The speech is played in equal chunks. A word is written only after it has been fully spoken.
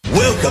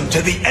Welcome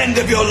to the end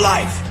of your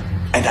life,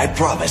 and I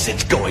promise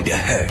it's going to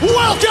hurt.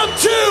 Welcome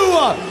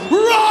to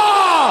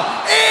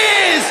Raw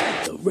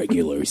is the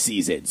regular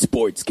season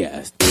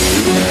Sportscast.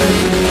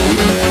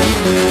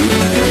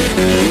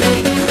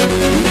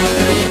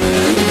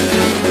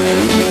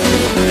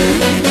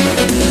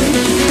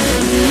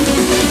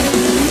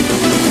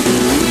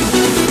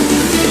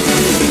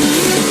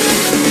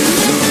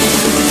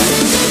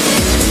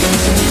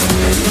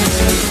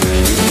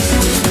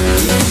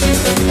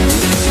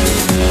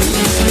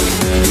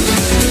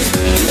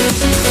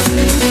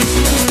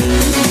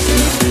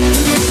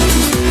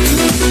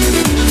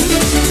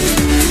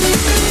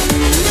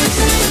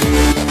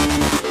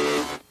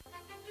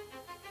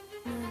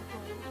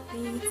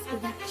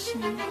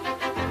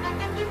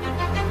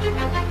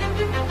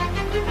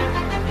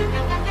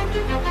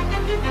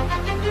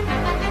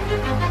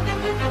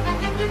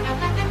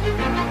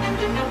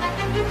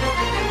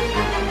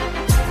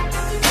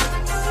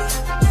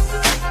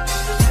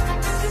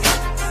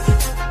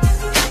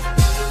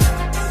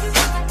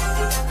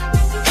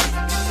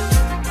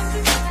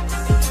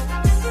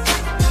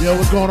 Yo,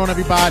 what's going on,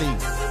 everybody?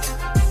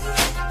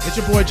 It's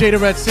your boy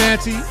Jada Red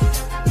Santy.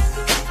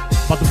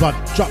 About to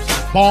drop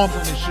some bombs on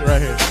this shit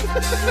right here.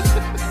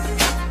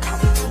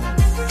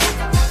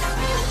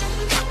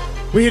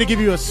 We're here to give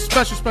you a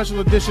special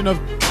edition of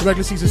the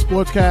regular season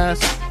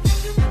Sportscast,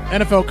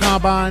 NFL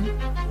Combine,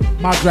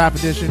 mock draft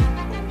edition.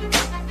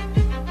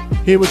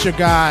 Here with your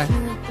guy,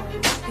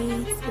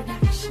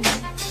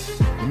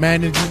 the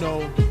man that you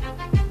know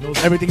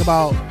knows everything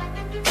about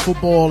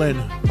football and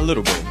a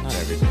little bit, not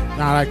everything.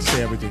 Nah, I like to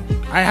say everything.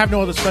 I have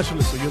no other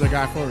specialist, so you're the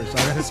guy for it. So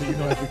I gotta say you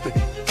know everything.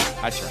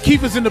 I try.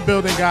 Keith is in the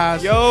building,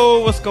 guys.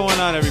 Yo, what's going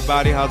on,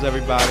 everybody? How's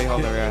everybody?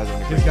 Hope everybody has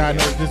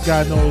a This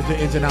guy knows the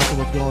ins and outs of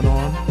what's going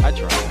on. I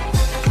try.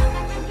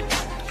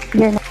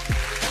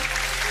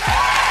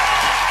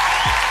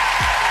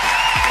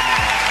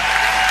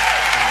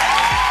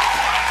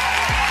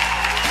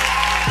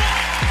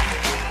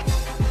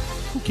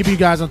 Keep you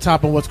guys on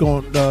top of what's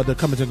going, the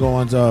comings and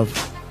goings of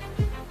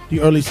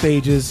the early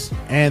stages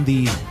and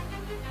the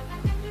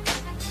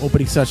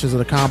opening sessions of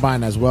the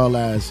combine, as well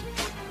as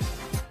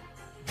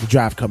the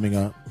draft coming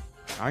up.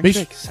 Aren't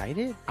you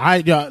excited?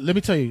 Let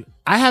me tell you,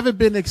 I haven't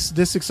been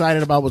this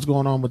excited about what's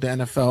going on with the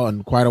NFL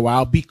in quite a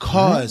while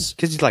because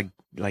it's like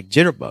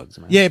jitterbugs,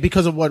 man. Yeah,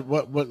 because of what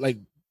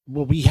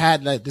we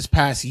had like this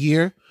past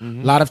year.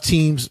 Mm-hmm. A lot of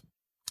teams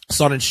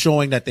started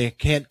showing that they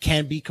can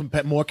be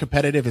more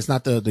competitive. It's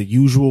not the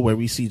usual where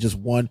we see just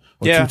one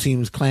or two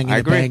teams clanging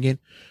and banging.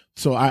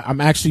 So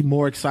I'm actually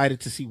more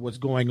excited to see what's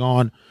going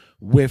on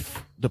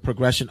with the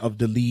progression of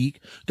the league.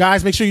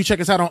 Guys, make sure you check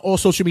us out on all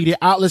social media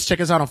outlets. Check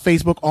us out on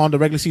Facebook on the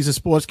regular season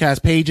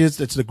Sportscast pages.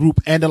 That's the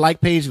group and the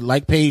like page. The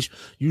like page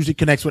usually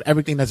connects with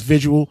everything that's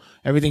visual.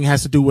 Everything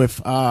has to do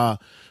with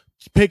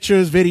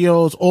pictures,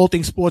 videos, all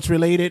things sports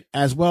related,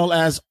 as well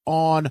as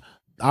on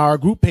our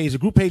group page. The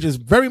group page is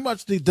very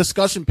much the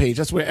discussion page.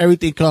 That's where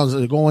everything comes,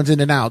 the goings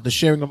in and out, the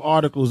sharing of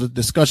articles, the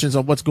discussions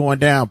on what's going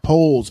down,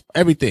 polls,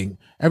 everything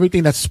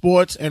that's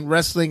sports and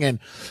wrestling and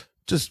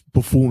just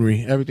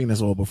buffoonery, everything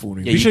that's all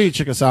buffoonery. Be sure you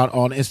check us out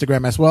on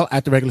Instagram as well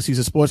at the regular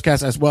season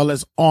Sportscast, as well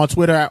as on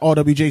Twitter at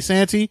RWJ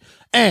Santy,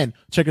 and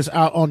check us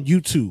out on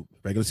YouTube,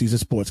 regular season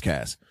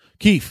Sportscast.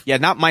 Keith. Yeah,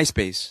 not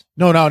MySpace.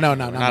 No. Not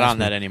on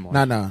that anymore.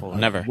 No. Well,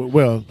 never.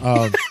 Well,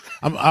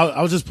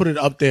 I'll just put it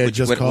up there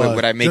just cause.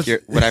 Would I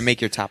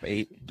make your top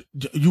 8?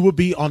 You would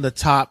be on the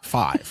top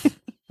 5.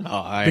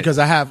 Because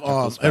I have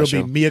it'll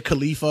be Mia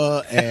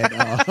Khalifa and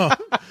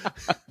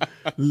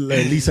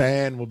Lisa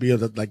Ann will be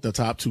the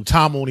top 2.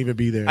 Tom won't even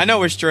be there. I know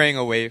we're straying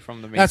away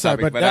from the main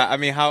topic, but I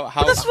mean, how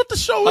that's what the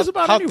show is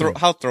about.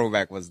 How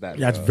throwback was that?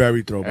 Yeah, it's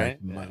very throwback.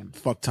 Right? Yeah.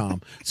 Fuck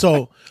Tom.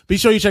 So be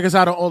sure you check us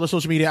out on all the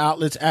social media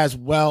outlets, as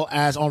well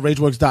as on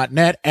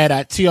RageWorks.net and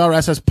at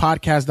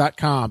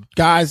TRSSpodcast.com.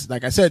 Guys,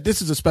 like I said,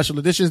 this is a special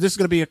edition. This is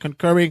going to be a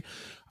concurring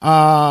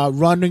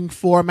running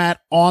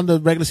format on the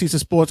regular season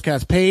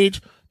Sportscast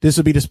page. This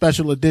will be the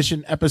special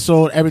edition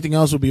episode. Everything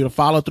else will be the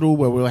follow through,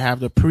 where we'll have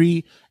the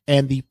pre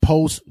and the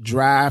post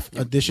draft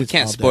editions.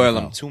 Can't spoil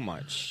them too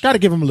much. Got to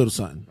give them a little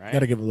something. Right. Got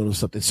to give them a little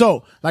something.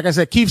 So, like I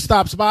said, Keith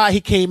stops by. He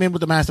came in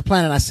with the master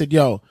plan, and I said,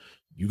 "Yo,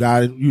 you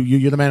got it.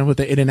 You're the man with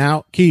the in and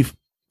out, Keith."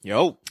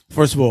 Yo,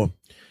 first of all,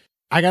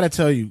 I got to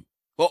tell you.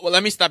 Well,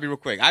 let me stop you real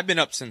quick. I've been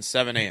up since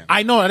 7 a.m.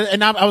 I know,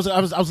 and I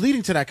was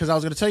leading to that because I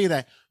was going to tell you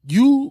that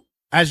you,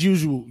 as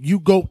usual, you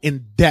go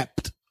in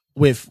depth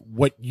with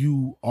what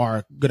you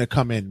are going to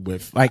come in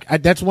with. Like,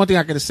 that's one thing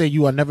I can say.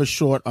 You are never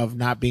short of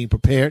not being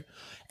prepared.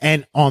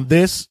 And on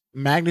this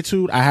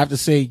magnitude, I have to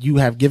say you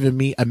have given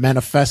me a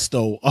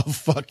manifesto of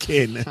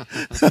fucking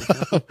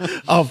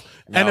of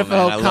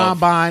NFL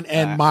Combine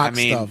and mock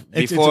stuff.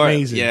 It's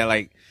amazing. Yeah,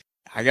 like,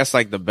 I guess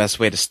like the best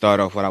way to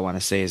start off what I want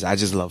to say is I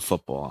just love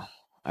football.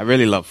 I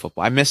really love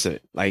football. I miss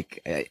it.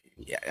 Like,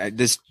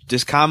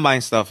 this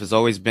combine stuff has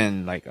always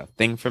been like a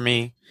thing for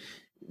me.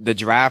 The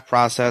draft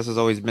process has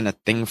always been a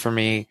thing for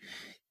me.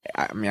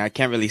 I mean, I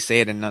can't really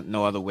say it in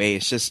no other way.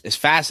 It's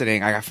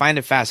fascinating. I find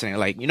it fascinating.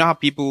 Like, you know how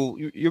people,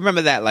 you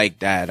remember that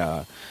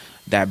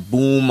that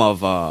boom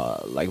of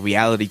like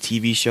reality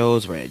TV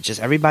shows where just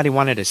everybody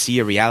wanted to see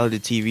a reality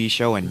TV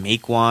show and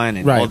make one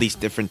and all these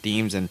different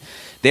themes. And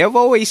they have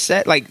always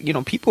said, like, you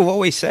know, people have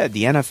always said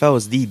the NFL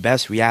is the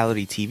best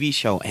reality TV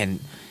show. And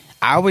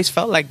I always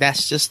felt like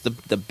that's just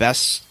the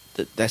best,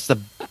 that's the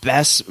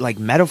best like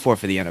metaphor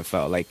for the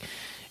NFL. Like,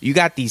 you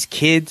got these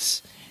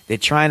kids, they're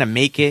trying to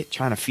make it,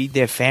 trying to feed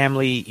their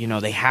family. You know,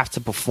 they have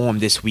to perform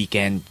this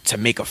weekend to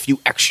make a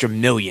few extra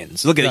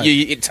millions. Look at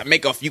it, to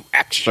make a few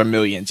extra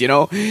millions, you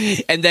know?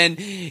 And then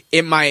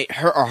it might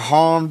hurt or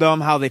harm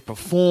them how they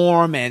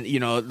perform. And,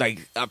 you know,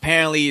 like,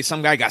 apparently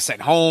some guy got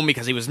sent home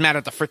because he was mad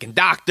at the freaking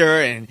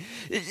doctor. And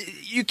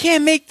you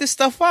can't make this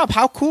stuff up.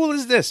 How cool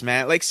is this,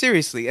 man? Like,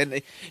 seriously.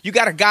 And you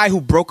got a guy who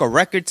broke a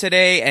record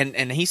today,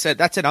 and he said,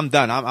 that's it, I'm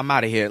done. I'm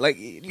out of here. Like,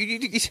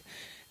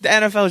 the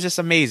NFL is just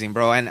amazing,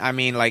 bro. And, I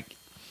mean, like,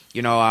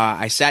 you know,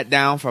 I sat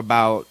down for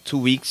about 2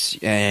 weeks,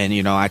 and,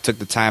 you know, I took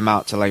the time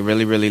out to, like,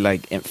 really,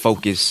 like,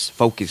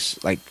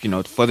 focus, like, you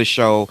know, for the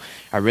show.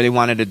 I really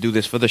wanted to do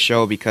this for the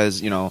show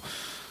because, you know,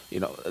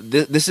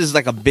 this is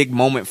like a big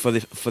moment for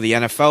the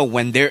NFL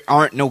when there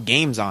aren't no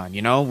games on.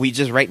 You know, we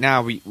just right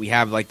now we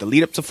have like the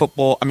lead up to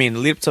football. I mean, the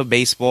lead up to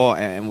baseball,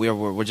 and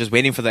we're just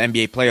waiting for the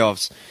NBA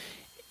playoffs.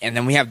 And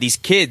then we have these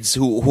kids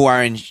who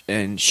are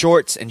in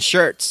shorts and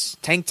shirts,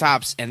 tank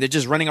tops, and they're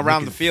just running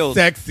around the field.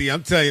 Sexy,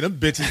 I'm telling you, them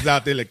bitches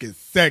out there looking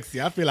sexy.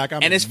 I feel like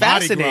I'm. And it's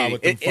fascinating.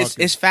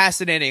 It's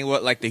fascinating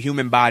what like the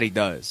human body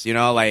does. You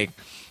know, like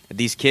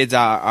these kids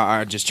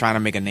are just trying to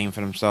make a name for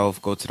themselves,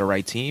 go to the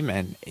right team,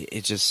 and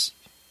it just,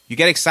 you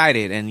get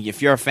excited. And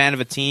if you're a fan of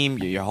a team,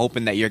 you're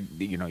hoping that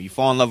you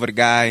fall in love with a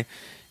guy.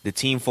 The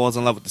team falls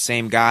in love with the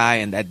same guy,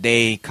 and that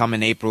day come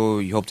in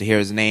April, you hope to hear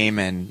his name,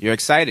 and you're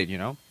excited. You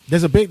know.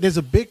 There's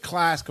a big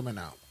class coming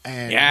out,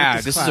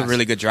 and this is a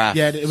really good draft.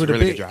 Yeah, it was a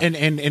really good draft.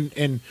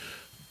 And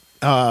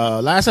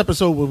last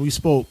episode when we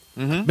spoke,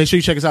 make sure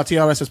you check us out.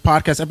 TRS's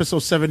podcast episode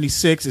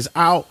 76 is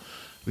out.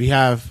 We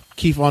have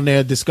Keith on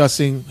there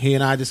he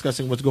and I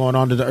discussing what's going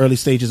on in the early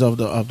stages of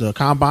the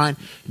combine.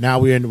 Now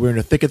we're in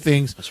the thick of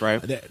things. That's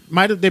right. There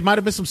might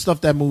have been some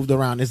stuff that moved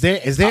around. Is there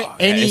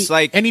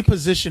any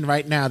position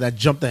right now that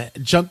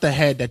jumped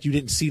ahead that you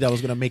didn't see that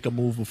was going to make a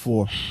move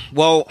before?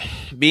 Well,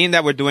 being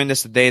that we're doing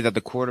this the day that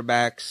the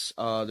quarterbacks,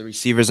 the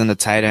receivers, and the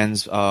tight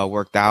ends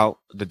worked out,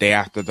 the day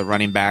after the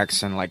running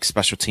backs and like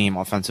special team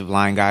offensive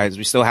line guys,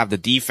 we still have the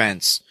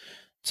defense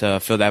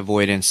to fill that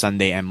void in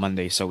Sunday and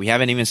Monday. So we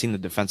haven't even seen the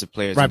defensive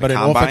players. Right, but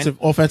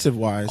offensive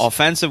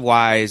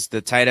wise,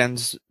 the tight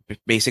ends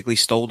basically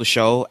stole the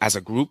show as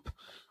a group.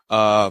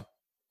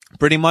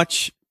 Pretty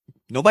much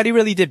nobody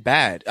really did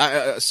bad.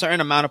 A certain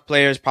amount of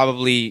players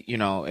probably, you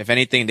know, if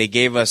anything, they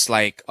gave us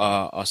like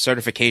a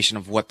certification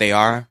of what they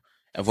are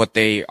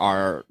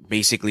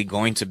basically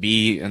going to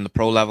be in the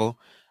pro level.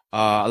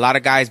 A lot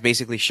of guys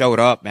basically showed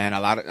up, man.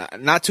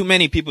 Not too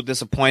many people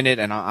disappointed,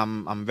 and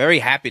I'm very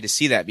happy to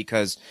see that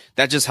because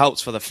that just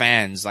helps for the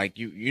fans. Like,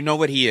 you know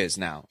what he is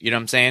now. You know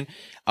what I'm saying?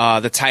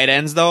 The tight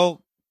ends,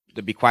 though,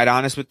 to be quite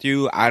honest with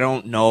you, I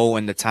don't know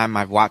in the time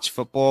I've watched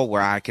football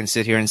where I can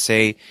sit here and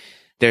say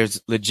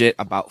there's legit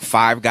about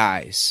 5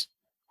 guys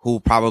who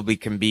probably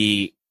can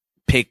be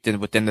picked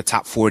within the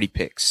top 40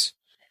 picks.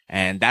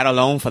 And that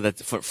alone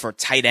for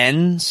tight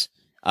ends,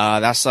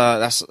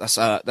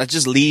 that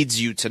just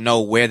leads you to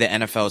know where the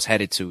NFL is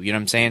headed to. You know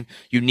what I'm saying?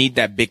 You need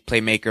that big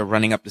playmaker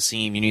running up the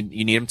seam. You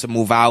need him to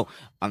move out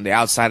on the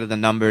outside of the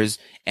numbers,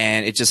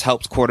 and it just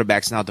helps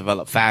quarterbacks now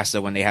develop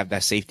faster when they have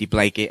that safety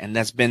blanket. And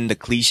that's been the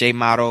cliche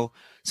motto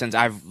since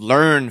I've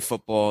learned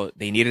football.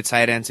 They need a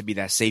tight end to be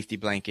that safety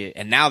blanket,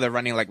 and now they're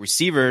running like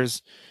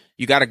receivers.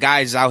 You got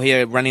guys out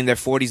here running their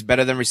 40s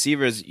better than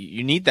receivers.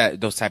 You need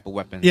those type of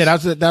weapons. Yeah,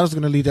 that was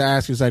going to lead to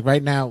ask you. It's like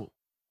right now,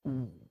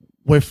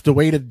 with the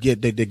way the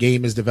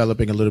game is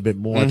developing a little bit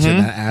more to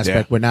that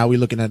aspect, where now we're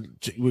looking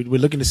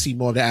to see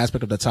more of the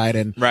aspect of the tight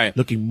end, right?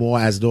 Looking more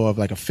as though of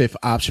like a 5th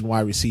option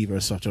wide receiver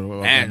or such.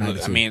 And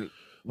I mean,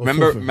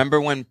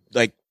 remember when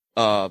like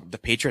the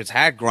Patriots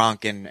had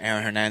Gronk and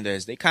Aaron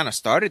Hernandez? They kind of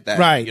started that,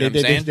 right? You know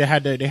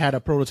they had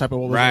a prototype of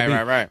what was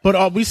right. But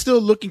are we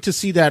still looking to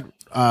see that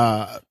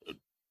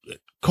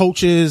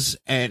coaches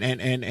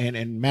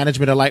and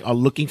management alike are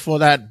looking for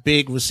that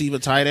big receiver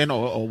tight end,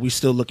 or are we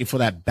still looking for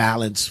that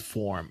balanced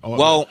form?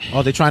 Or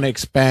are they trying to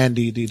expand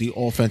the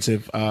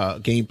offensive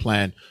game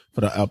plan for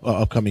the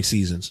upcoming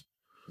seasons?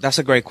 That's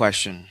a great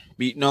question.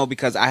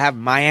 Because I have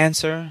my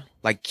answer,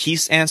 like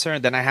Keith's answer,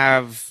 and then I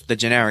have the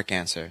generic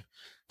answer.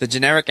 The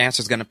generic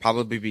answer is going to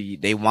probably be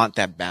they want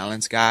that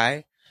balanced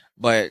guy.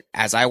 But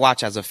as I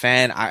watch as a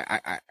fan,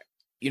 I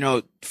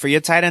for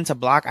your tight end to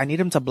block, I need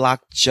him to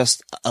block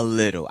just a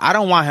little. I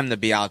don't want him to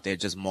be out there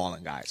just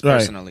mauling guys,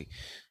 personally.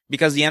 Right.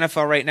 Because the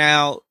NFL right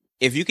now,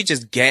 if you could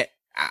just get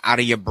out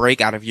of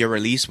your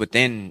release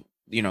within,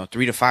 3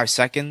 to 5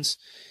 seconds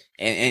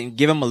and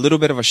give him a little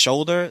bit of a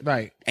shoulder.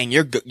 Right. And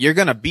you're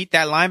going to beat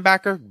that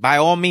linebacker, by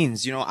all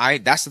means.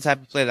 That's the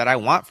type of play that I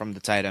want from the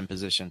tight end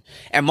position.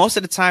 And most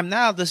of the time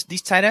now,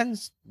 these tight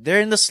ends,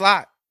 they're in the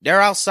slot. They're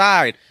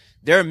outside.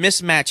 they're a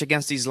mismatch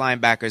against these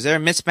linebackers. They're a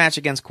mismatch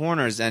against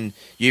corners, and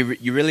you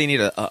really need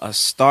a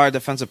star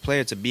defensive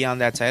player to be on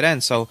that tight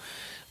end. So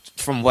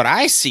from what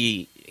I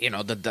see,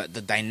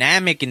 the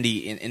dynamic in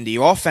the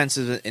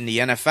offenses in the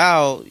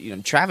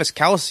NFL, Travis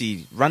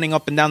Kelce running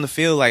up and down the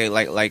field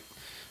like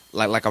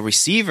a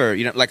receiver,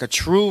 like a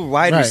true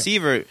wide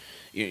receiver.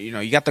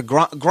 You got the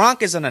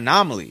Gronk is an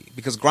anomaly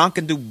because Gronk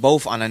can do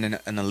both on an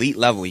elite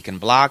level. He can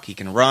block, he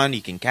can run,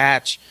 he can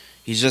catch.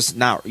 He's just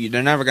not.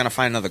 They're never going to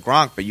find another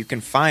Gronk, but you can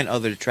find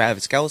other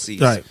Travis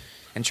Kelce's. Right.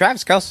 And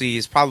Travis Kelce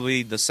is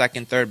probably the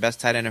second, third best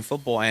tight end in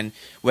football. And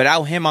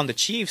without him on the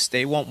Chiefs,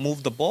 they won't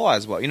move the ball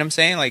as well. You know what I'm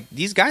saying? Like,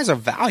 these guys are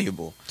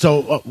valuable.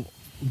 So,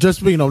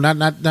 just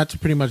not to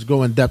pretty much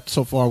go in depth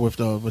so far with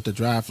the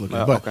draft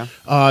looking, but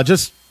okay.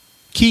 Just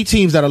key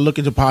teams that are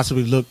looking to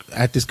possibly look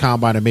at this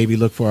combine and maybe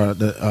look for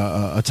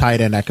a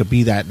tight end that could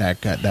be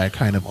that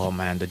kind of. Oh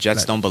man, the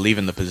Jets don't believe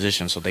in the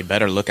position, so they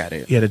better look at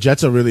it. Yeah, the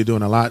Jets are really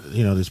doing a lot.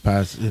 This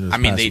past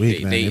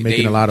week, they're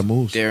making a lot of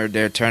moves.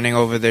 They're turning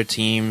over their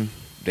team.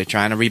 They're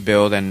trying to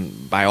rebuild,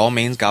 and by all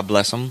means, God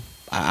bless them.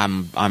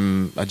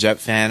 I'm a Jet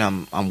fan.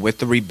 I'm with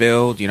the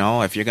rebuild.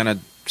 If you're gonna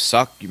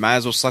suck, you might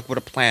as well suck with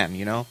a plan.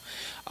 They've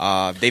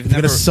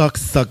never gonna suck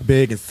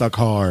big and suck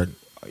hard.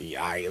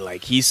 Yeah,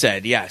 like he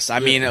said, yes. I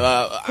mean,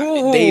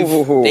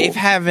 they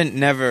haven't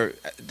never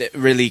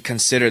really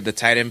considered the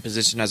tight end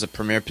position as a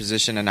premier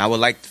position, and I would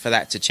like for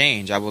that to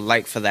change. I would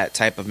like for that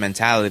type of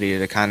mentality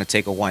to kind of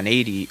take a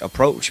 180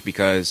 approach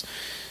because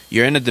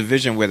you're in a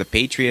division where the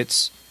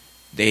Patriots,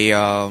 they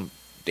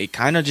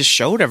kind of just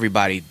showed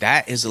everybody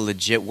that is a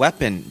legit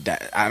weapon.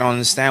 That I don't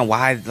understand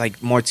why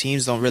more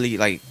teams don't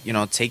really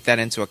take that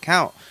into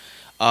account.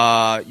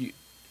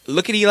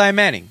 Look at Eli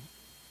Manning.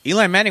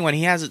 Eli Manning, when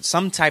he has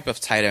some type of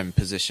tight end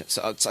position,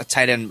 so it's a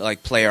tight end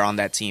player on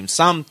that team,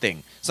 some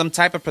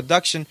type of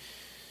production,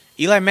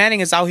 Eli Manning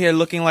is out here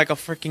looking like a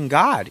freaking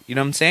god. You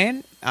know what I'm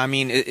saying? I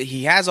mean,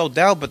 he has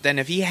Odell, but then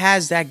if he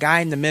has that guy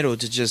in the middle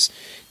to just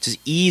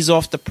ease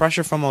off the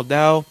pressure from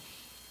Odell,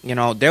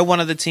 they're one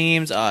of the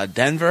teams.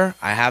 Denver,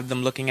 I have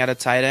them looking at a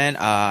tight end.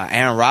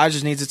 Aaron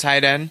Rodgers needs a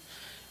tight end.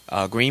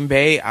 Green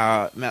Bay,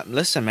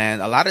 listen,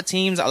 man, a lot of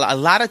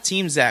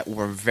teams that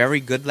were very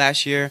good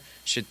last year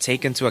should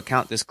take into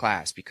account this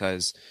class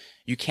because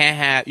you can't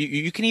have,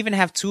 you can even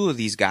have two of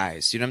these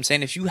guys. You know what I'm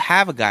saying? If you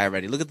have a guy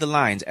already, look at the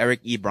Lions,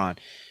 Eric Ebron.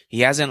 He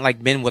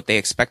hasn't been what they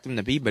expect him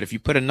to be, but if you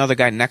put another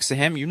guy next to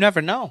him, you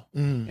never know.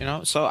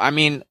 So I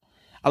mean,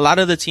 a lot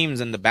of the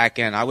teams in the back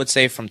end, I would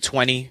say from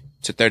 20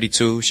 to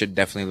 32 should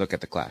definitely look at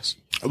the class.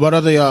 What are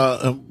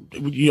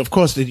of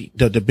course,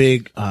 the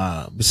big,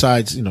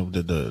 besides,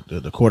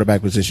 the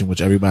quarterback position,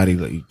 which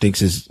everybody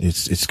thinks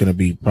it's going to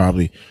be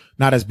probably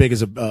not as big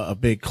as a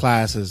big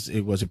class as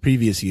it was in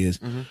previous years.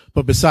 Mm-hmm.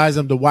 But besides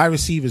them, the wide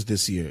receivers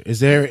this year,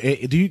 is there,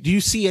 do you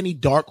see any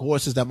dark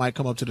horses that might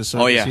come up to the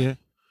surface here?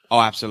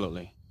 Oh,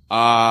 absolutely.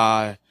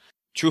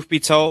 Truth be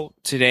told,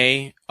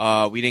 today,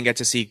 we didn't get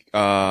to see,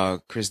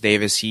 Chris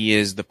Davis. He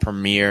is the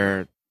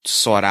premier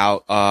sought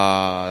out,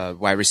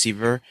 wide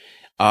receiver.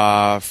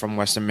 From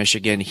Western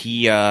Michigan.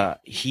 He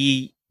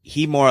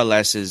more or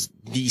less is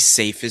the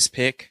safest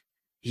pick.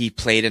 He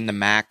played in the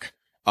MAC.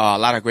 A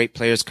lot of great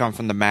players come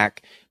from the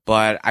MAC,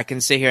 but I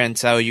can sit here and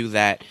tell you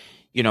that,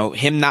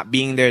 him not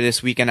being there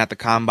this weekend at the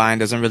combine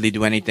doesn't really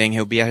do anything.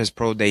 He'll be at his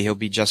pro day. He'll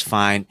be just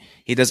fine.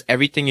 He does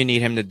everything you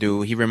need him to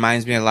do. He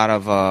reminds me a lot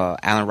of,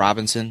 Allen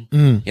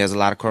Robinson. He has a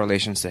lot of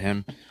correlations to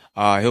him.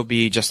 He'll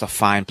be just a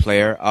fine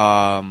player.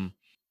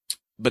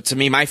 But to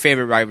me, my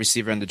favorite wide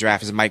receiver in the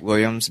draft is Mike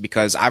Williams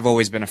because I've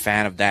always been a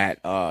fan of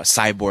that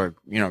cyborg,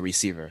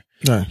 receiver.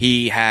 Right.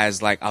 He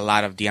has a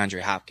lot of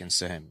DeAndre Hopkins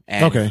to him.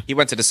 And he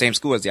went to the same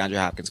school as DeAndre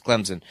Hopkins,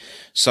 Clemson.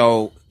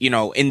 So,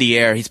 in the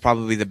air, he's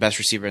probably the best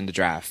receiver in the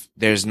draft.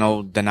 There's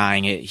no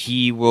denying it.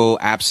 He will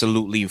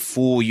absolutely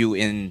fool you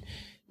in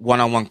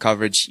one-on-one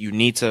coverage. You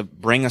need to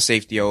bring a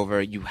safety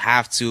over. You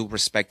have to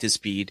respect his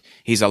speed.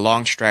 He's a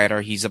long strider.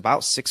 He's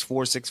about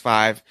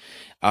 6'4",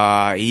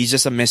 6'5". He's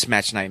just a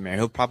mismatch nightmare.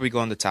 He'll probably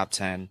go in the top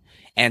 10.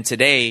 And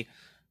today,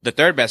 the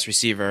third best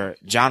receiver,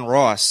 John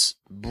Ross,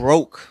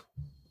 broke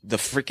the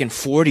freaking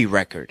 40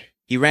 record.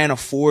 He ran a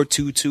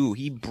 4.22.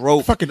 He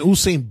broke fucking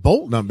Usain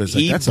Bolt numbers.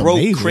 That's broke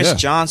amazing. Chris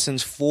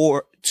Johnson's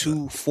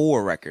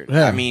 4.24 record.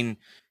 Yeah. I mean,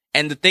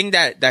 and the thing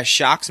that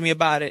shocks me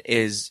about it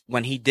is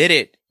when he did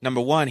it, number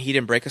one, he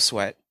didn't break a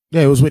sweat.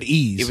 Yeah, it was with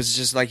ease. It was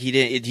just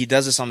he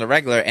does this on the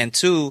regular. And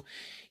two,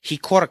 he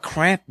caught a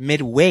cramp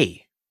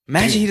midway.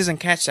 Imagine he doesn't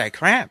catch that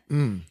cramp.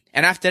 And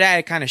after that,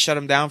 it kind of shut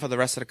him down for the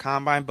rest of the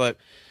combine. But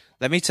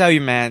let me tell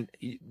you, man,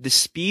 the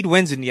speed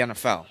wins in the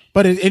NFL.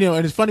 But and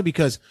it's funny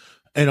because,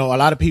 a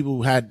lot of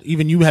people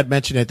even you had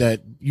mentioned it,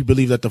 that you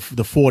believe that the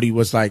 40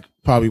 was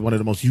probably one of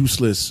the most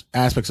useless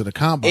aspects of the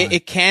combine.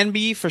 It can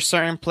be for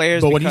certain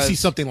players. But when you see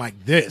something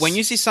like this, when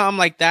you see something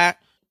like that,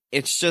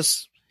 it's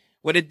just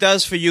what it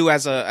does for you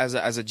as a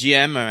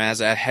GM or as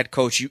a head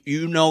coach.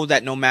 You know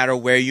that no matter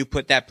where you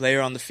put that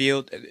player on the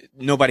field,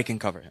 nobody can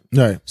cover him.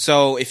 Right.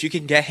 So if you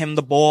can get him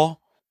the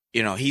ball,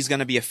 he's going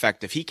to be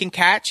effective. He can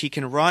catch, he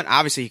can run.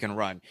 Obviously he can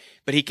run,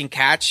 but he can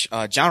catch.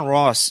 John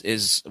Ross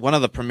is one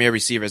of the premier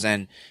receivers.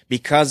 And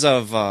because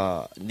of,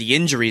 the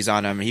injuries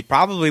on him, he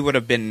probably would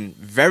have been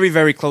very,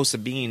 very close to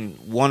being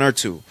 1 or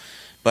 2,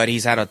 but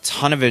he's had a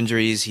ton of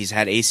injuries. He's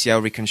had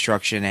ACL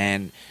reconstruction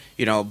and,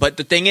 but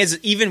the thing is,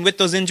 even with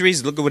those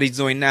injuries, look at what he's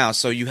doing now.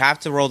 So you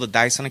have to roll the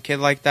dice on a kid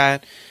like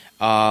that.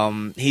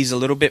 He's a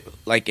little bit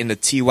like in the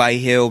T.Y.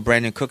 Hill,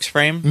 Brandon Cooks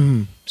frame.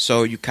 Mm-hmm.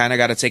 So you kind of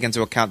got to take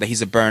into account that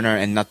he's a burner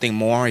and nothing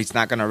more. He's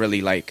not going to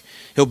really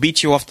he'll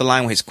beat you off the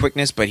line with his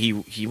quickness, but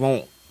he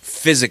won't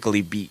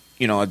physically beat,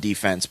 a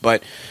defense.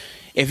 But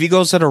if he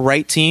goes to the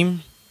right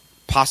team,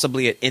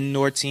 possibly an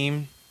indoor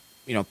team,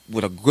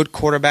 with a good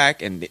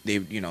quarterback and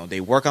they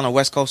work on a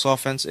West Coast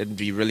offense, it'd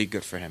be really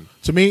good for him.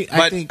 To me,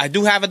 I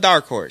do have a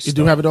dark horse. You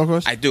do have a dark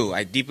horse? I do.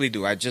 I deeply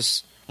do. I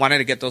just wanted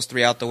to get those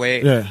 3 out the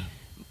way. Yeah.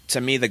 To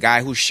me, the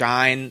guy who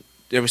shined,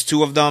 there was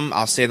 2 of them.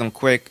 I'll say them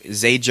quick.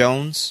 Zay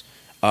Jones,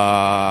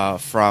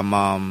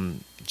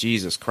 from,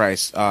 Jesus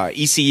Christ,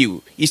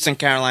 ECU, Eastern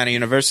Carolina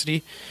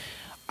University.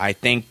 I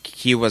think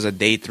he was a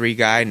day 3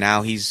 guy.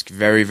 Now he's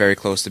very, very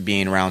close to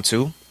being round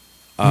 2.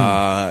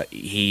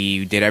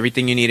 He did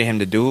everything you needed him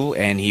to do,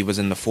 and he was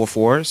in the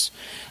 4.4s.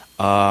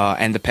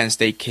 And the Penn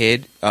State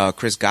kid,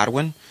 Chris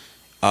Godwin.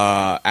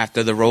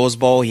 After the Rose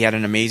Bowl, he had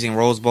an amazing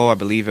Rose Bowl. I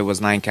believe it was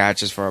 9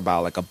 catches for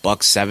about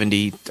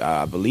 $170.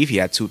 I believe he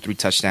had 2-3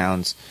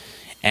 touchdowns,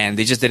 and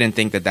they just didn't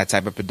think that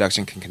type of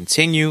production can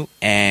continue.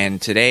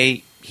 And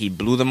today he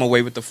blew them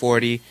away with the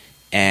 40,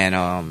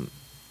 and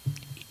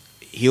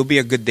he'll be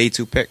a good day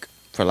 2 pick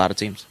for a lot of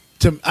teams.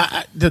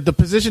 The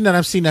position that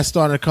I've seen that's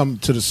starting to come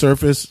to the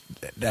surface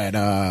that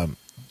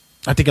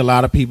I think a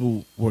lot of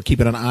people were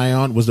keeping an eye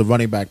on was the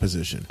running back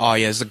position. Oh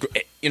yeah,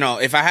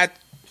 if I had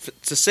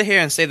to sit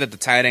here and say that the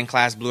tight end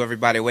class blew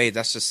everybody away,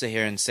 that's just sit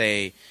here and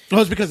say.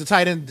 Well, it's because the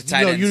tight end,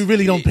 you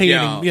really don't pay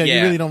any. Yeah,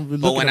 you really don't look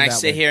at But when I that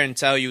sit way. here and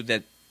tell you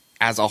that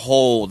as a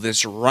whole,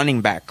 this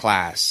running back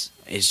class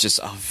is just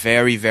a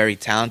very, very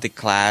talented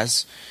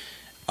class.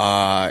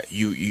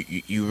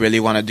 You really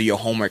want to do your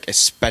homework,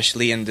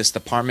 especially in this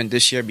department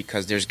this year,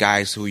 because there's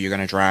guys who you're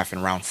going to draft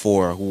in round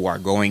 4 who are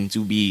going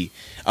to be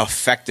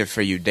effective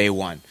for you day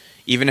 1.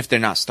 Even if they're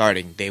not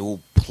starting, they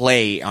will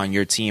play on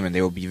your team and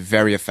they will be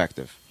very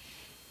effective.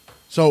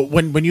 So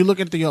when you look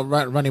at the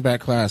running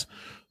back class,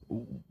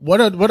 what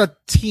are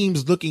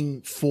teams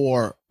looking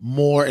for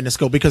more in the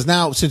scope? Because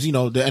now, since the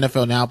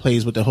NFL now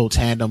plays with the whole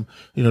tandem,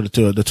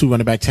 the 2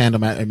 running back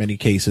tandem in many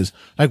cases.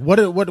 Like what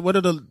are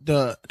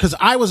the? Because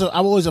I'm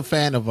always a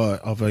fan of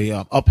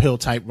a uphill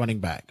type running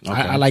back. Okay.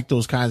 I like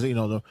those kinds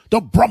of the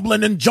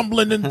brumbling and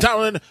jumbling and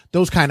towering,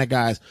 those kind of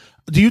guys.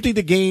 Do you think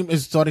the game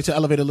is starting to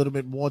elevate a little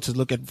bit more to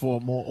look at for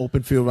more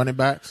open field running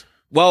backs?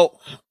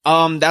 Well,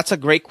 that's a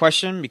great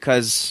question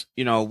because,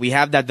 we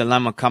have that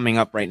dilemma coming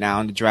up right now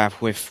in the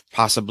draft with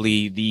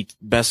possibly the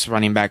best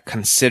running back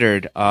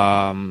considered,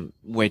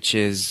 which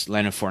is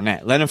Leonard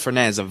Fournette. Leonard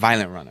Fournette is a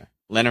violent runner.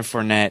 Leonard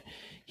Fournette,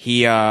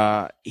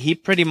 he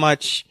pretty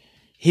much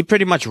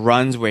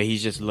runs where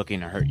he's just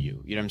looking to hurt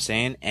you. You know what I'm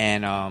saying?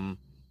 And,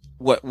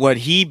 what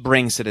he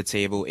brings to the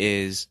table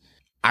is,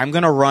 I'm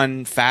going to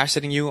run faster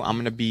than you. I'm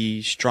going to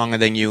be stronger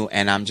than you.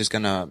 And I'm just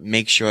going to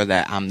make sure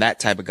that I'm that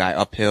type of guy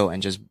uphill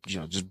and just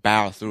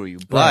barrel through you.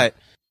 But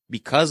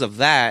because of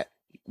that,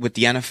 with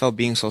the NFL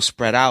being so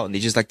spread out and they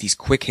just like these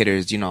quick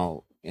hitters,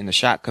 in the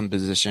shotgun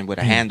position with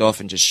a handoff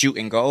and just shoot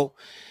and go,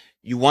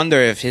 you wonder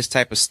if his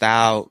type of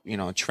style,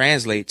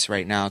 translates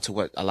right now to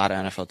what a lot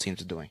of NFL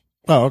teams are doing.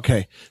 Oh,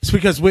 okay. It's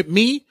because with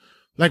me,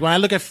 like when I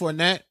look at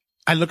Fournette,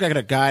 I look at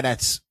a guy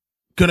that's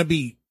going to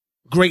be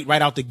great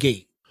right out the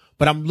gate.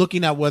 But I'm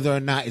looking at whether or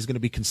not it's going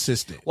to be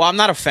consistent. Well, I'm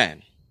not a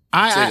fan.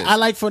 I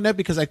like Fournette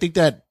because I think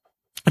that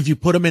if you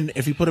put him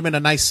in a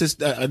nice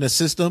system, in a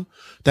system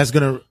that's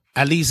going to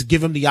at least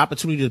give him the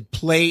opportunity to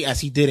play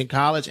as he did in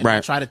college and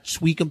not try to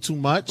tweak him too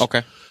much.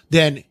 Okay.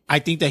 Then I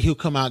think that he'll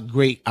come out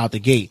great out the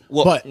gate.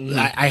 Well, but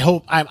I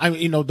hope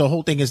the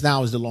whole thing is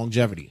now is the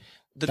longevity.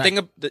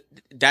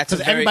 That's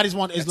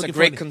a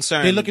great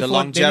concern. They're looking the for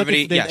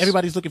longevity. Yes.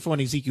 Everybody's looking for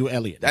an Ezekiel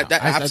Elliott.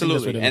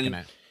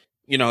 Absolutely.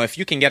 If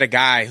you can get a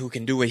guy who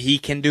can do what he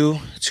can do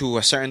to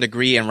a certain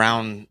degree in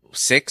round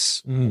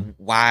 6,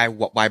 why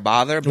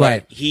bother?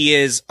 But he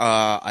is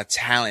a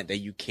talent that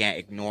you can't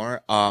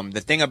ignore.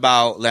 The thing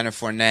about Leonard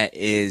Fournette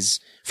is,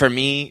 for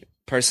me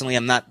personally,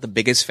 I'm not the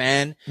biggest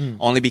fan,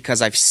 only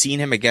because I've seen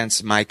him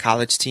against my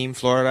college team,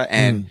 Florida,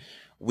 and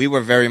we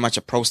were very much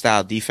a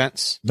pro-style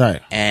defense.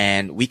 Right.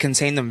 And we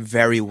contained them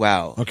very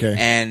well. Okay.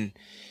 And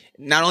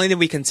not only did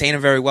we contain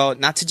him very well,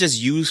 not to just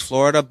use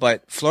Florida,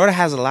 but Florida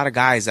has a lot of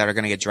guys that are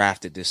going to get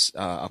drafted this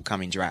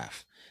upcoming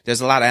draft.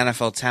 There's a lot of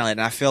NFL talent,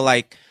 and I feel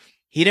like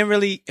he didn't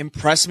really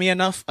impress me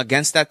enough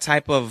against that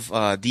type of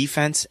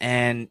defense.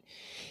 And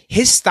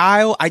his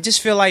style, I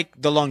just feel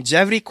like the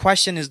longevity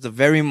question is the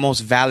very most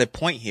valid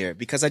point here,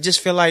 because I just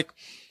feel like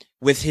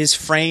with his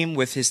frame,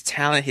 with his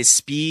talent, his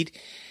speed,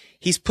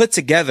 he's put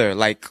together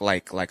like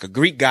a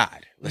Greek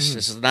god.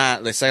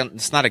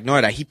 Let's not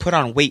ignore that. He put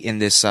on weight in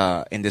this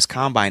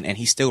combine, and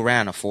he still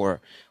ran a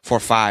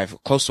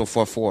 4.5, close to a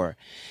 4.4.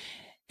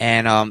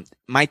 And,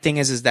 my thing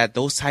is that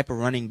those type of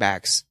running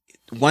backs,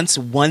 once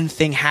one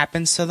thing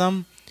happens to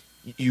them,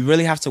 you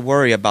really have to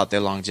worry about their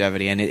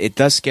longevity. And it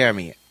does scare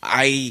me.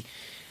 I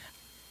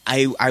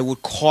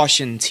would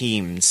caution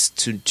teams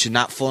to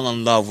not fall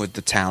in love with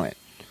the talent,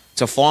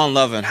 to fall in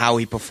love in how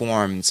he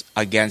performs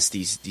against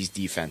these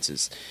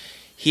defenses.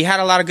 He had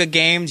a lot of good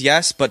games,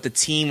 yes, but the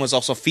team was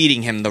also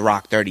feeding him the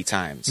rock 30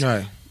 times.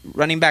 Right.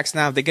 Running backs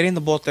now, if they're getting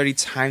the ball 30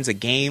 times a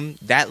game,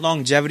 that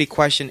longevity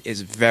question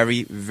is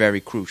very,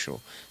 very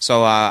crucial.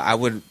 So I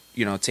would,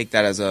 take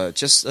that as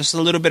just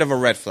a little bit of a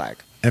red flag.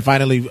 And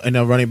finally, in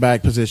a running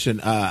back position,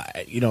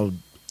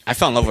 I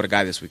fell in love with a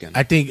guy this weekend.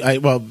 I think,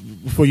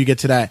 before you get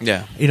to that,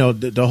 yeah,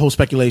 the whole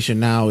speculation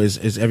now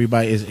is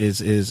everybody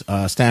is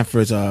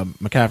Stanford's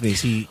McCaffrey.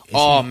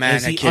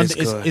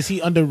 Is he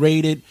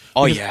underrated?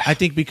 Oh, because yeah. I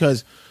think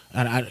because,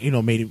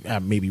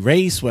 maybe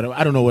race, whatever.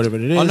 I don't know, whatever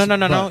it is. Oh,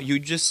 no. You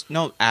just,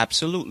 no,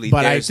 absolutely.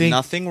 But there's I think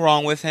nothing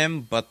wrong with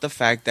him but the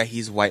fact that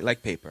he's white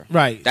like paper.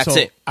 Right. That's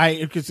it.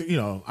 I'm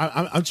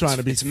trying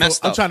to be, it's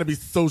messed up. I'm trying to be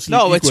socially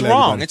No, equal it's to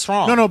wrong. everybody. It's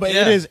wrong. No, but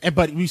it is.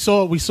 But we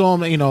saw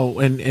him,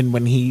 and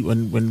when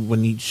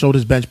he showed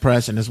his bench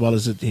press and as well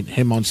as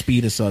him on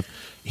speed and stuff,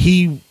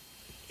 he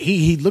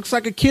looks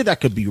like a kid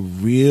that could be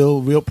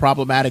real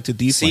problematic to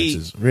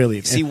defenses. At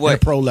a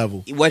pro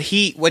level. What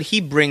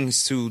he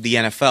brings to the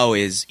NFL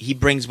is he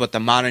brings what the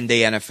modern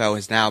day NFL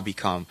has now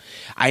become.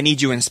 I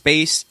need you in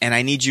space, and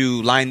I need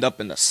you lined up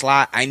in the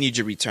slot. I need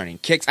you returning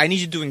kicks. I need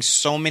you doing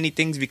so many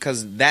things,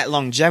 because that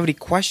longevity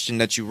question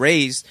that you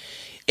raised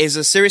is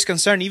a serious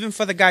concern, even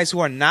for the guys who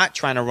are not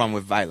trying to run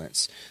with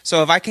violence.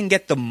 So if I can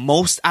get the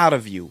most out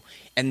of you,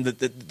 and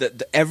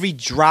the every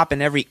drop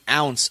and every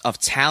ounce of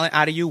talent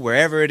out of you,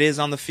 wherever it is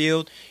on the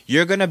field,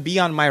 you're going to be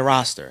on my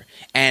roster.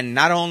 And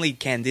not only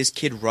can this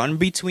kid run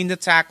between the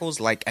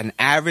tackles like an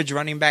average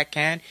running back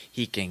can,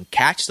 he can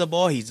catch the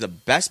ball. He's the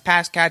best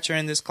pass catcher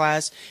in this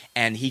class,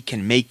 and he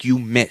can make you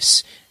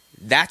miss.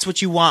 That's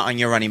what you want on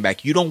your running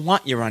back. You don't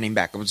want your running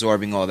back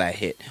absorbing all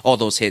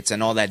those hits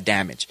and all that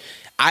damage.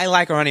 I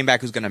like a running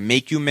back who's going to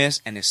make you miss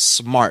and is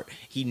smart.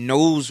 He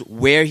knows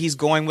where he's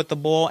going with the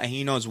ball, and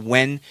he knows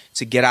when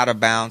to get out of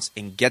bounds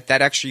and get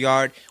that extra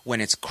yard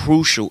when it's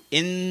crucial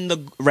in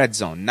the red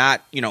zone,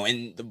 not,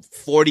 in the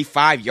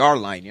 45-yard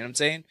line. You know what I'm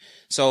saying?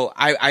 So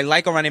I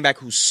like a running back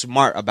who's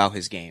smart about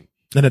his game.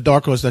 And a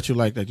dark horse that you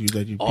like that you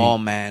beat. Oh,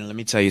 man, let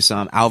me tell you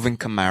something. Alvin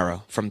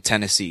Kamara from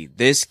Tennessee.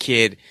 This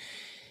kid,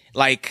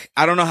 I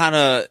don't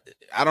know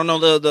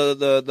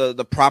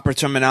the proper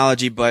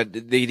terminology, but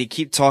they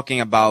keep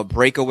talking about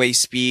breakaway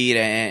speed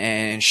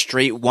and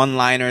straight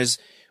one-liners.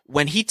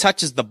 When he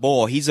touches the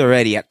ball, he's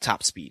already at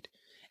top speed.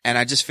 And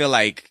I just feel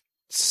like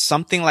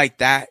something like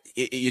that,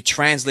 it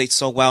translates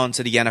so well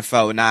into the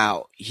NFL.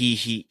 Now,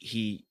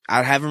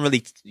 I haven't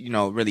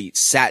really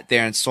sat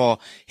there and saw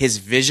his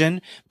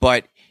vision,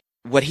 but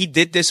what he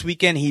did this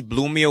weekend, he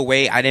blew me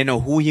away. I didn't know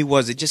who he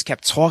was. It just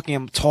kept talking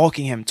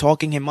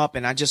him up.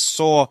 And I just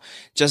saw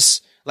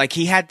like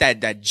he had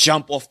that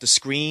jump off the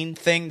screen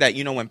thing that,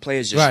 when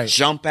players just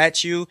jump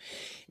at you.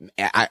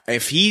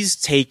 If he's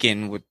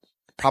taken with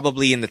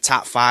probably in the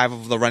top 5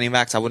 of the running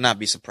backs, I would not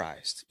be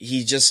surprised.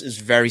 He just is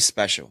very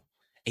special.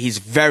 He's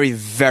very,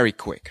 very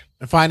quick.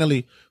 And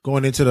finally,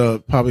 going into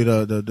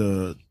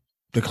the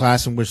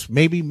class in which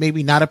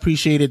maybe not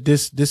appreciated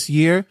this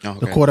year,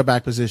 the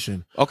quarterback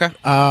position. Okay.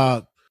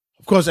 Of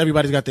course,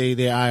 everybody's got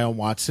their eye on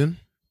Watson.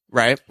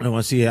 Right. I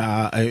want to see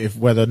if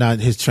whether or not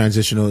his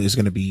transitional is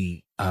going to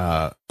be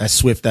as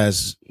swift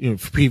as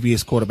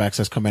previous quarterbacks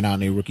that's coming out in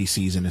their rookie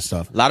season and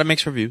stuff. A lot of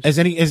mixed reviews.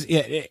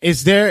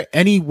 Is there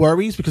any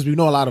worries, because we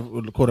know a lot of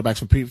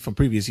quarterbacks from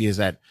previous years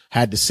that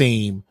had the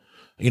same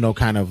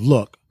kind of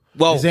look.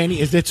 Well,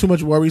 is there too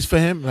much worries for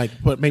him?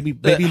 But maybe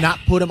not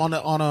put him on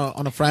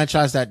a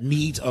franchise that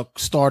needs a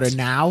starter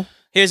now.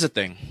 Here's the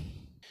thing.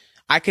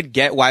 I could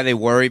get why they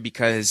worry,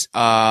 because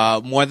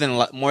more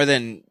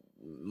than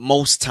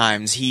most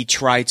times he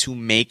tried to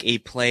make a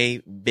play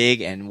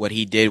big, and what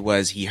he did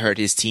was he hurt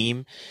his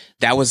team.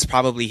 That was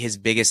probably his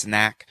biggest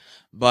knack.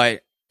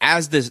 But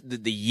as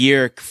the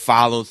year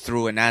followed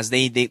through, and as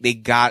they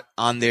got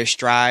on their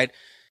stride,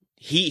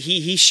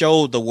 he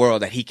showed the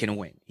world that he can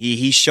win.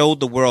 He showed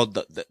the world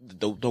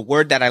the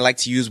word that I like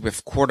to use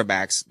with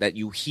quarterbacks that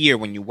you hear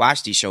when you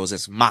watch these shows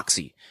is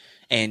moxie.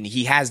 And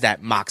he has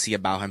that moxie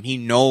about him. He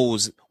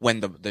knows when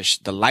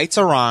the lights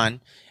are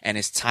on and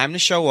it's time to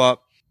show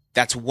up.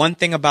 That's one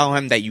thing about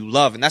him that you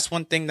love. And that's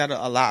one thing that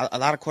a lot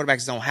of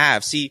quarterbacks don't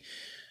have. See,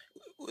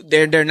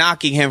 they're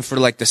knocking him for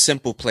the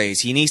simple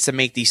plays. He needs to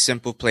make these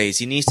simple plays.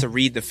 He needs to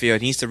read the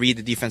field. He needs to read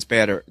the defense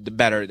better.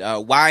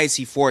 Why is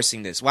he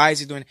forcing this? Why is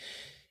he doing it?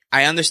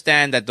 I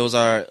understand that those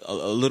are a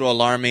little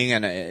alarming,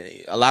 and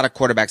a lot of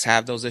quarterbacks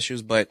have those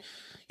issues, but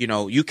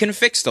you can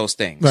fix those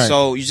things. Right.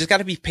 So you just got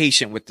to be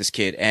patient with this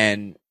kid.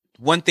 And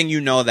one thing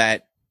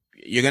that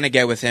you're going to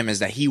get with him is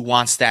that he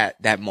wants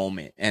that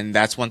moment. And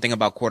that's one thing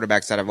about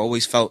quarterbacks that I've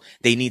always felt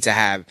they need to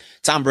have.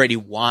 Tom Brady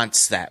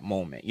wants that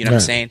moment. You know what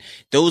I'm saying?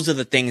 Those are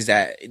the things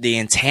the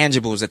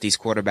intangibles that these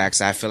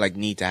quarterbacks I feel like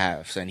need to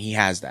have. And he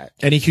has that.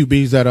 Any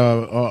QBs that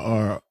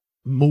are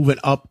moving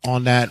up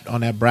on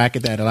that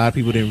bracket that a lot of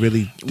people didn't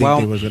really think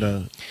they was going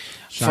to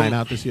shine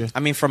out this year? I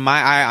mean, from my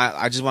eye,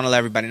 I just want to let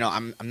everybody know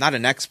I'm not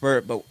an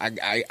expert, but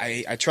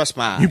I trust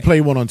my eye. You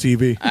play one on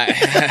TV.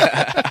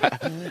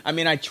 I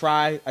mean, I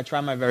try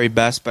my very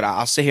best, but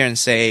I'll sit here and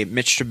say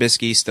Mitch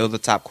Trubisky is still the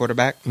top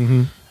quarterback.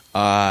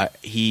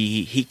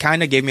 He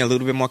kind of gave me a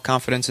little bit more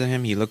confidence in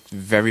him. He looked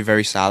very,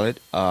 very solid.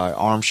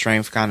 Arm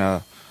strength kind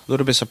of a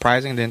little bit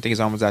surprising. Didn't think his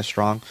arm was that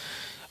strong.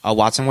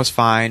 Watson was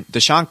fine.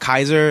 Deshaun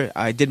Kaiser,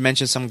 I did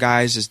mention some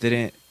guys just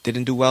didn't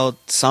do well.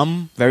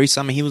 Some.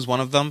 He was one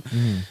of them.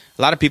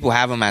 A lot of people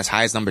have him as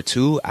high as number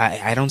 2.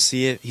 I don't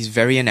see it. He's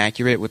very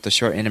inaccurate with the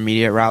short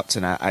intermediate routes,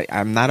 and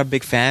I'm not a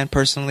big fan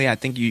personally. I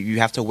think you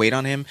have to wait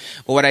on him.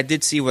 But what I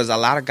did see was a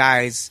lot of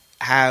guys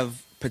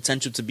have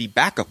potential to be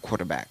backup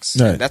quarterbacks.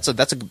 Right. That's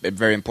a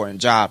very important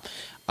job.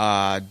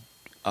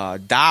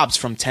 Dobbs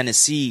from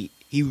Tennessee,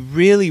 he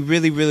really,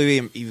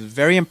 he was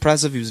very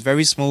impressive. He was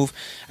very smooth.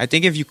 I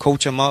think if you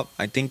coach him up,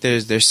 I think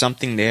there's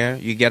something there.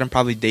 You get him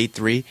probably day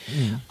 3.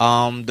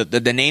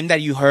 The name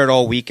that you heard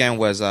all weekend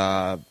was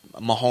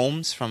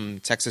Mahomes from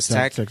Texas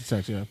Tech. Texas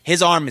Tech, yeah.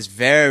 His arm is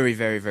very,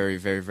 very, very,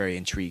 very, very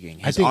intriguing.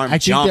 His arm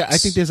jumps. I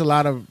think there's a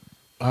lot of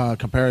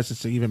comparisons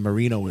to even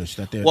Marino-ish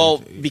that they're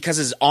because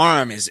his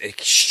arm is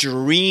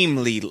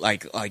extremely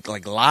like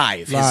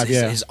live.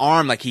 His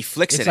arm, like he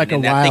flicks it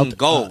and that thing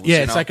goes.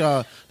 It's like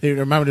they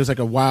remember there's like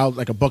a wild,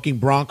 like a bucking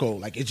bronco.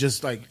 Like it's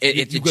just like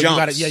it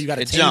jumps. You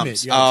gotta tame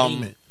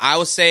it. I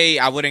would say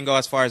I wouldn't go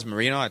as far as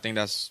Marino. I think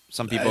that's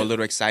some people are a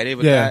little excited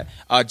with that.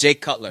 Jay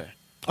Cutler.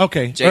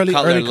 Okay. Jay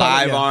Cutler,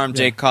 live arm,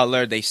 Jay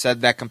Cutler. They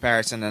said that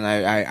comparison, and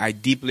I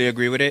deeply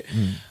agree with it.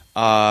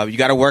 You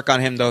got to work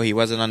on him, though. He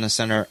wasn't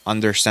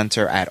under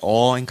center at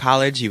all in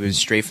college. He was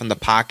straight from the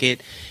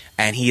pocket,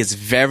 and he is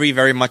very,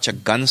 very much a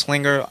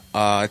gunslinger.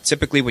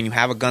 Typically, when you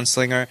have a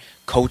gunslinger,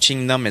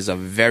 coaching them is a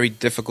very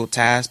difficult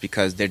task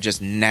because they're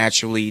just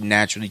naturally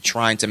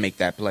trying to make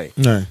that play.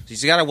 So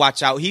you got to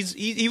watch out.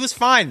 He was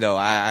fine, though.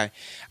 I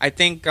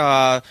think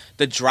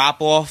the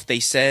drop-off, they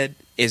said,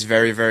 is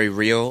very, very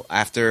real.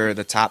 After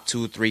the top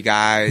 2-3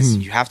 guys,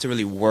 you have to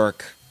really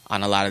work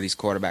on a lot of these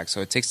quarterbacks.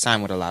 So it takes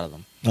time with a lot of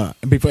them.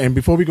 And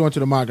before we go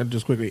into the market,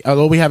 just quickly,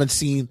 although we haven't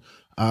seen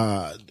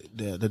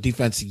the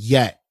defense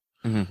yet,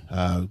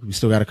 we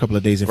still got a couple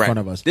of days in front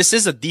of us. This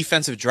is a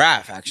defensive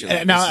draft,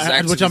 actually.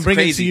 Now, which I'm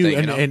bringing to you,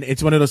 and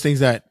it's one of those things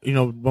that,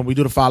 when we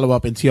do the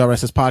follow-up in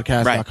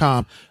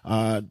trspodcast.com,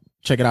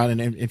 check it out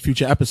in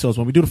future episodes.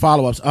 When we do the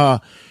follow-ups,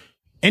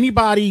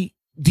 anybody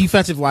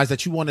defensive-wise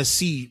that you want to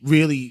see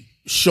really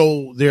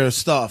show their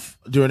stuff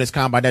during this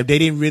combine that they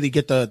didn't really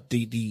get the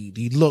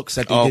looks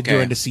that they did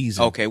during the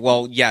season. Okay.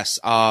 Well, yes.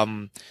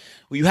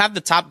 You have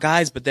the top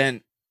guys, but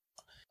then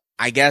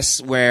I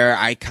guess where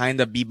I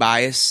kind of be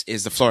biased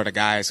is the Florida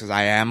guys because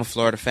I am a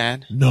Florida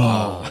fan.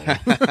 No.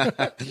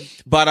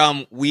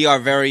 But we are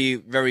very,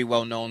 very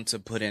well known to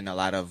put in a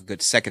lot of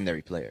good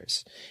secondary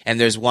players. And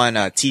there's one,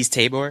 Tease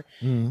Tabor,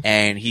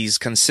 and he's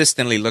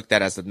consistently looked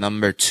at as the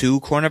number 2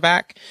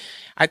 cornerback.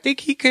 I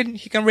think he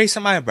can raise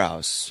some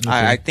eyebrows. Okay.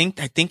 I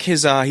think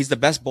he's the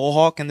best ball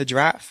hawk in the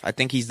draft. I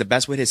think he's the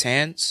best with his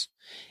hands.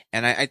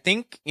 And I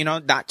think,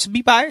 not to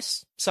be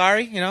biased.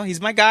 Sorry.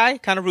 He's my guy,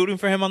 kind of rooting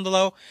for him on the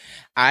low.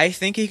 I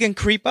think he can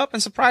creep up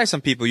and surprise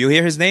some people. You'll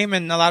hear his name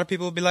and a lot of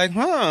people will be like,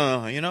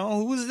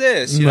 who's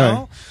this? You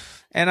know?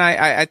 And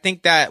I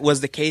think that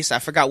was the case. I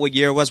forgot what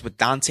year it was, but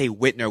Dante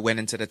Whitner went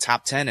into the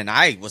top 10 and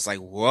I was like,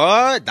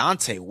 what?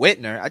 Dante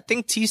Whitner? I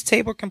think Tease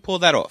Tabor can pull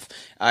that off.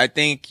 I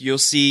think you'll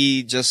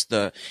see just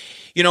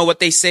what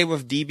they say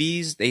with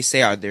DBs, they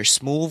say are they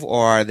smooth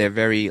or are they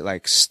very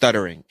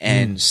stuttering?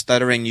 And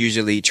stuttering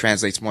usually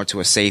translates more to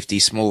a safety.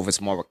 Smooth, it's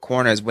more of a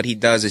corner. What he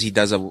does is he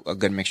does a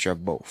good mixture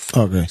of both.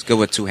 Okay. It's good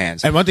with 2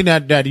 hands. And one thing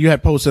that you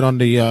had posted on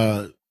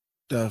the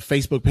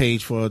Facebook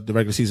page for the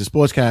regular season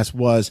sportscast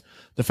was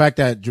the fact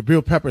that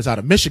Jabril Pepper is out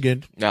of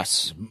Michigan.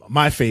 Yes.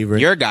 My favorite.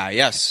 Your guy,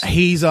 yes.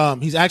 He's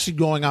actually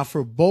going out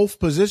for both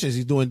positions.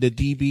 He's doing the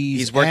DBs.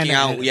 He's working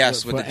out, with the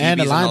DBs and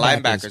the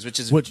linebackers, which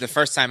is the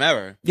first time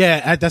ever.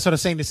 Yeah, that's what I'm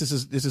saying. This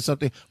is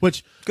something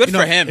which good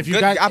for him. If you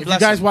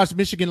guys watched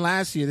Michigan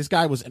last year, this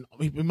guy was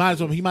he might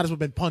as well have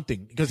been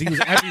punting because he was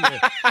everywhere.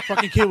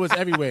 Fucking kid was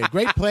everywhere.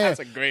 Great player. That's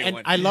a great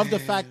one. I love the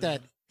fact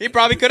that he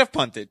probably could have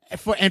punted.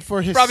 For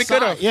his probably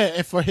could have. Yeah,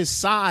 and for his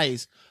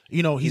size,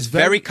 he's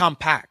very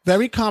compact.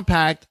 Very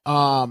compact.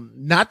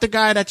 Not the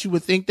guy that you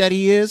would think that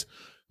he is.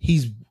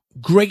 He's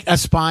great at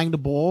spying the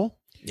ball.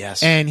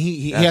 Yes. And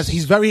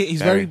he's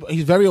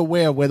very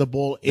aware of where the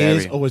ball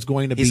is or is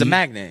going to be. He's a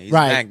magnet. He's a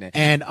magnet.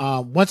 And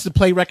once the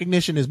play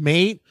recognition is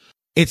made,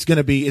 it's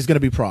gonna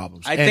be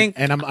problems. And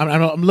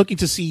I'm looking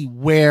to see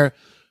where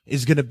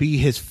is gonna be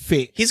his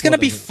fit. He's gonna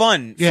be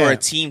fun for a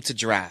team to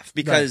draft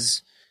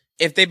because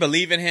if they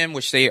believe in him,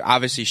 which they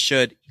obviously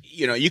should,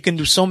 you can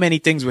do so many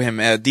things with him.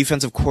 A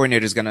defensive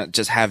coordinator is gonna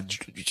just have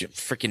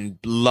freaking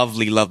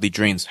lovely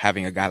dreams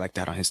having a guy like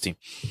that on his team.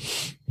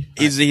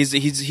 He's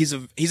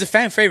a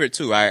fan favorite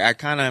too. I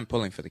kind of am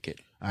pulling for the kid.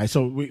 All right,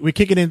 so we're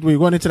kicking in. We're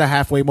going into the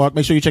halfway mark.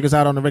 Make sure you check us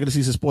out on the Regular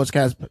Season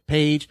Sportscast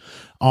page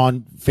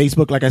on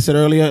Facebook, like I said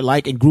earlier,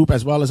 like and group,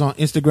 as well as on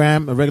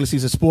Instagram, Regular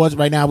Season Sports.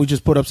 Right now, we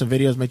just put up some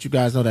videos, make you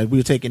guys know that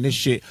we're taking this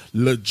shit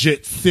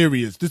legit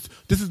serious. This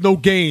is no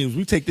games.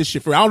 We take this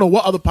shit for. I don't know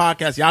what other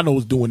podcast y'all know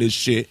is doing this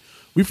shit.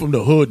 We from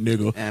the hood,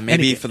 nigga. And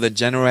maybe for the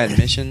general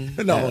admission.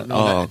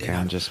 No. Okay.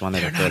 I'm just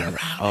wanted to put it.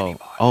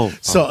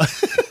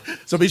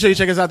 So be sure you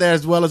check us out there,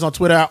 as well as on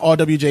Twitter,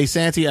 RWJ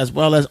Santy, as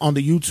well as on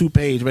the YouTube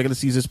page, Regular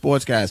Season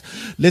Sportscast.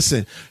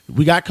 Listen,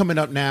 we got coming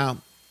up now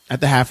at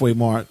the halfway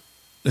mark.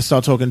 Let's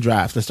start talking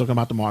drafts. Let's talk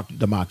about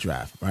the mock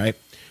draft, right?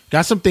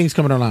 Got some things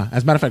coming on.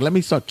 As a matter of fact, let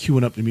me start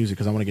queuing up the music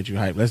because I want to get you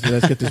hyped. Let's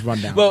get this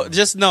rundown. Well,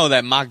 just know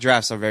that mock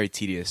drafts are very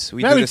tedious.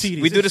 We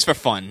do this for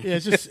fun. Yeah,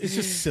 it's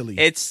just silly.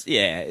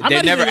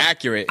 They're never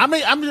accurate.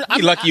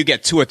 You're lucky you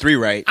get 2 or 3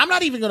 right. I'm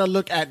not even going to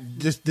look at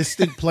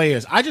distinct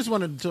players. I just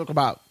want to talk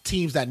about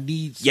teams that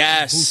need boost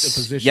in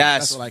position.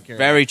 Yes, that's all I care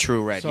very about.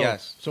 True, Red.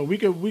 Yes. So we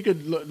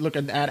could look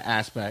at that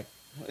aspect.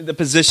 The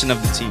position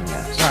of the team.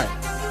 Yes. All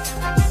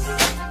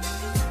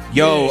right.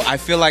 Yo, I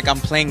feel like I'm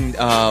playing.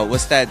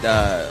 What's that?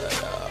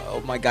 Oh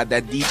my God,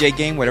 that DJ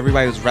game where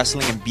everybody was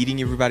wrestling and beating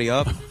everybody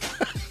up.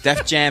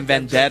 Def Jam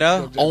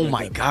Vendetta. Oh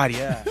my God,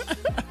 yeah.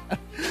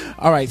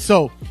 All right,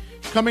 so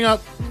coming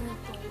up,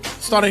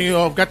 starting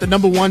off, got the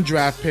number 1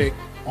 draft pick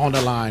on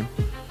the line.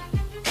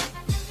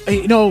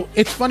 Hey,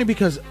 it's funny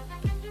because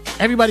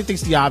everybody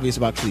thinks the obvious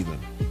about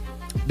Cleveland.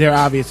 Their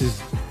obvious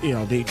is,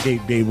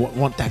 they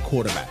want that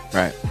quarterback.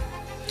 Right.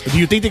 Do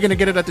you think they're going to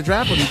get it at the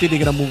draft, or do you think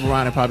they're going to move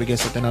around and probably get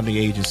something on the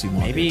agency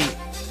market? Maybe.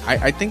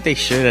 I think they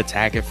should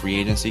attack a free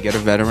agency, get a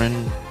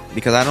veteran,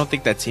 because I don't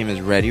think that team is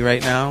ready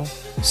right now.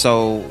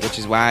 So, which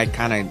is why I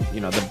kind of,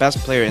 the best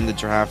player in the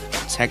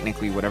draft,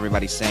 technically what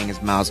everybody's saying, is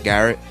Myles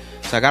Garrett.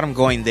 So I got him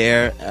going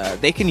there.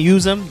 They can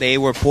use him. They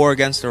were poor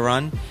against the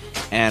run.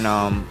 And,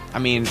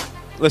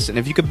 listen,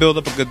 if you could build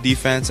up a good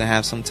defense and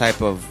have some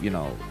type of,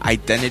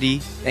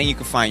 identity, then you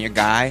can find your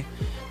guy.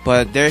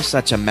 But they're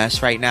such a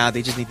mess right now.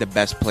 They just need the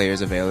best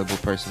players available,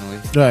 personally.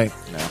 Right.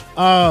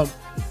 Yeah.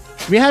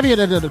 We have here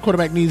that the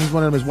quarterback needs is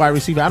one of them is wide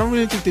receiver. I don't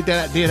really think they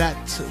don't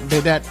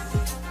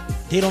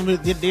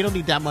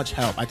need that much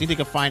help. I think they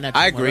can find that.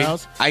 I agree,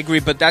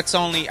 but that's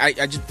only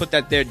I just put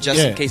that there just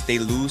in case they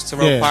lose to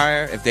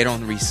Pryor. If they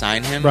don't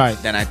re-sign him,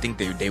 then I think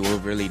they will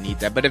really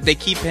need that. But if they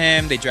keep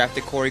him, they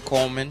drafted Corey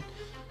Coleman.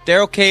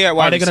 They're okay at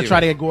wide receiver. Are they going to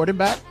try to get Gordon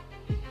back?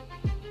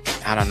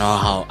 I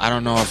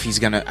don't know if he's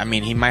gonna. I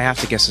mean, he might have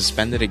to get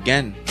suspended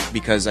again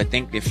because I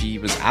think if he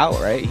was out,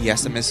 right, he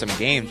has to miss some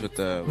games with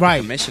the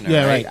commissioner.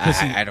 Yeah, right.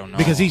 I don't know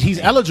because he's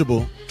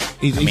eligible.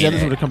 He's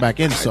eligible to come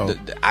back in. So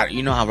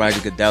you know how Roger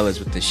Goodell is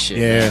with this shit.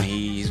 Yeah, man.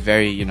 He's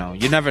very. You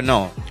never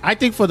know. I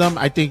think for them,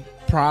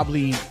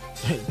 probably.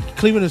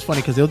 Cleveland is funny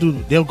because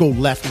they'll go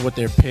left with what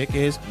their pick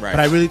is, but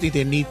I really think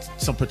they need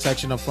some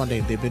protection up front.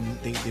 They've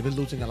been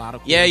losing a lot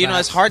of quarterbacks. Yeah,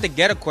 it's hard to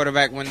get a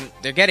quarterback when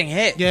they're getting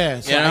hit. Yeah,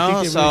 so I think they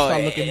really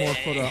start looking more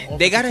for the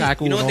offensive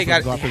tackle.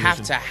 They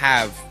have to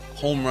have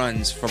home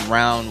runs from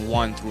round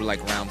 1 through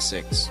like round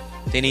 6.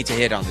 They need to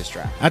hit on this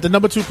draft. At the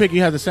number 2 pick,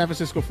 you have the San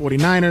Francisco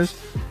 49ers.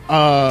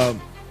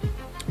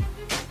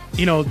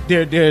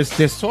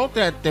 There's talk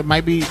that there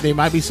might be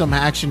some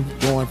action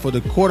going for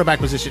the quarterback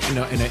position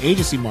in the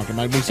agency market.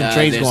 Might be some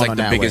trades going on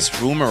that way. The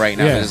biggest rumor right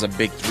now. There's a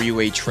big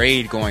 3-way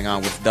trade going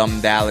on with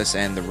Dallas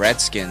and the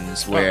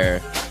Redskins,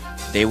 where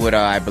they would,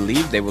 I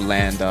believe, they would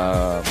land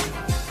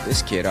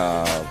this kid,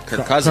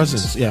 Kirk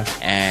Cousins.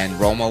 And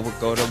Romo would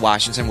go to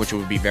Washington, which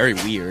would be very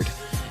weird.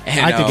 And,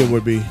 I think it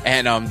would be.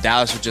 And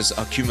Dallas would just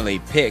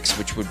accumulate picks,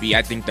 which would be,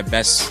 I think, the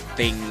best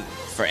thing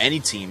for any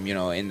team,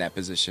 in that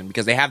position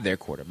because they have their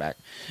quarterback.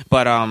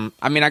 But,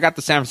 I got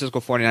the San Francisco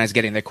 49ers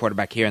getting their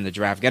quarterback here in the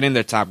draft, getting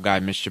their top guy,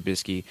 Mitch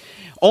Trubisky,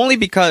 only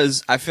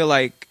because I feel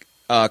like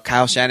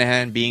Kyle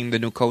Shanahan being the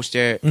new coach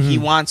there, he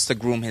wants to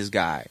groom his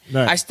guy.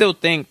 Right. I still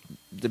think,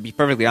 to be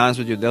perfectly honest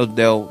with you,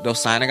 they'll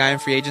sign a guy in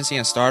free agency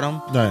and start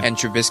him, and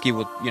Trubisky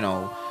will,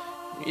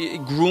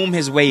 groom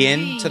his way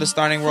into the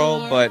starting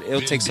role, but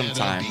it'll take some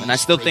time. And I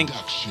still think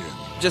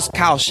just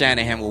Kyle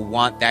Shanahan will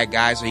want that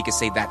guy so he can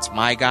say that's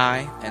my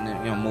guy and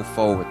then move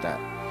forward with that.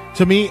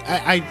 To me,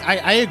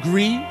 I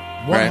agree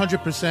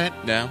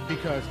 100%. Yeah.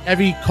 Because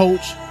every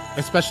coach,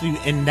 especially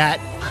in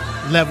that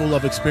level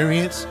of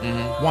experience,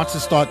 wants to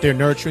start their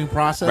nurturing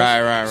process.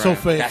 Right. So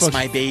that's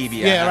my baby.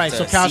 Yeah, right.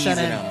 So Kyle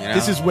Shanahan,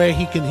 this is where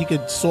he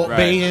could Salt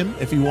Bay him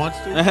if he wants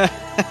to.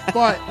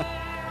 But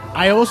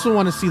I also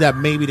want to see that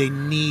maybe they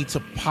need to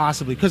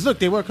possibly, because look,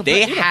 they were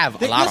they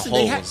have a lot of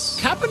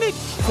holes. Kaepernick,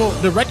 for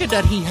the record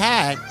that he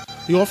had,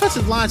 the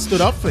offensive line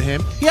stood up for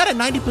him. He had a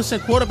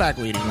 90% quarterback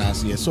rating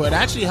last year, so it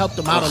actually helped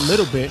them out a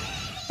little bit.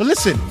 But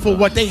listen, for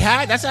what they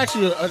had, that's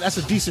actually that's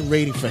a decent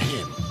rating for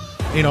him.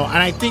 And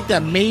I think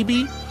that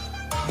maybe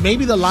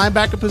the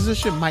linebacker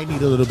position might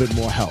need a little bit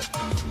more help.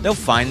 They'll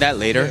find that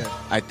later,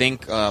 I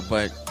think.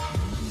 But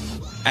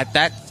at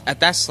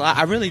that slot,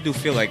 I really do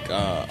feel like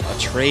a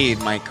trade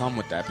might come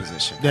with that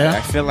position. Yeah.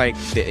 I feel like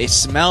it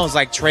smells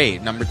like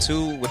trade. Number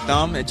 2 with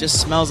them, it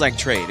just smells like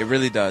trade. It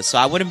really does. So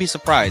I wouldn't be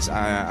surprised.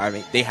 I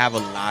mean, they have a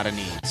lot of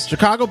needs.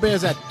 Chicago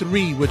Bears at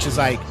 3, which is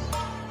like,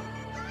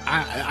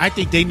 I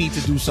think they need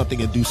to do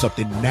something and do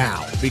something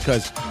now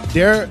because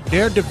their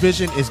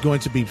division is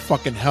going to be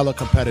fucking hella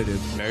competitive.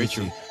 Very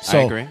true. So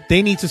I agree.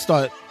 they need to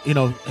start,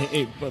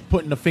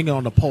 putting the finger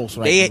on the pulse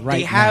now.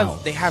 They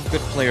have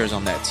good players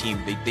on that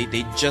team.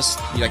 They just,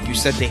 like you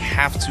said, they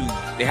have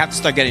to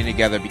start getting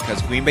together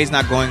because Green Bay's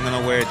not going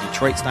nowhere,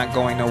 Detroit's not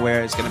going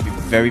nowhere. It's going to be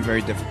very,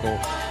 very difficult.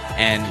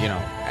 And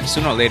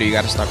sooner or later you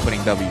got to start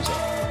putting W's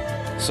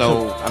up.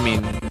 So I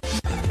mean,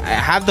 I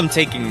have them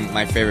taking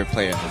my favorite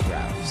player in the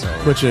draft. So,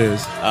 which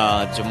is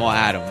Jamal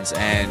Adams,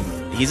 and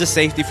he's a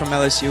safety from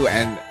LSU,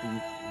 and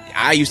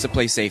I used to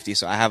play safety,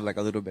 so I have like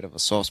a little bit of a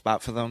soft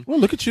spot for them. Well,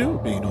 look at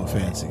you being all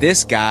fancy.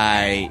 This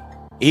guy,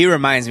 he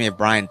reminds me of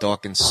Brian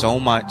Dawkins so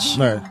much.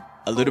 Right.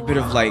 A little bit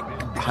of like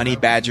honey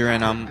badger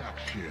in him.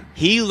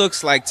 He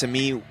looks like to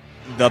me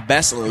the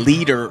best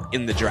leader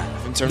in the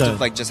draft in terms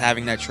of like just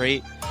having that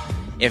trait.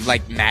 If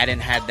like Madden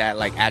had that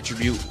like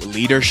attribute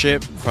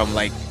leadership from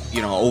like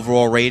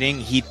overall rating,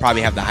 he'd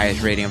probably have the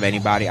highest rating of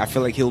anybody. I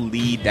feel like he'll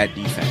lead that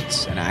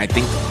defense, and I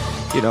think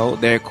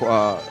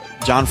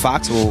John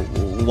Fox will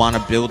want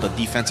to build a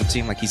defensive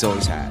team like he's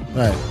always had.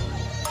 Right.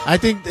 I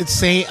think it's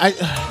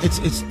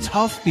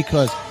tough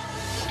because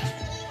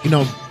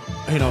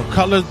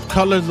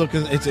Cutler's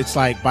looking. It's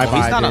like bye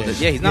bye. He's not on the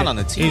he's not on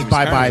the team. He's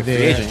bye bye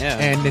there, agent, yeah.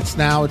 And it's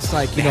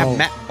like they have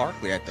Matt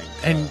Barkley, I think,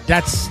 and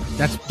that's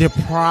they're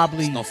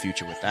probably there's no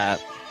future with that.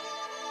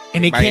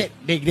 And they can't.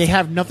 They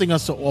have nothing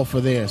else to offer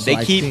there. So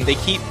I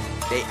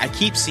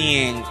keep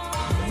seeing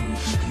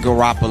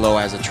Garoppolo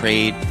as a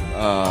trade,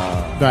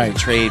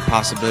 trade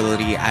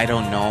possibility. I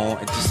don't know.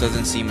 It just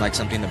doesn't seem like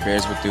something the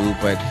Bears would do.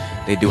 But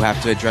they do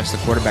have to address the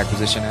quarterback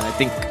position, and I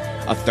think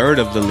a third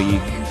of the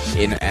league,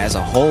 as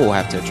a whole,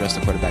 have to address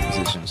the quarterback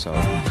position. So,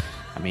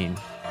 I mean,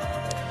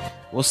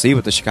 we'll see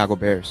with the Chicago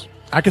Bears.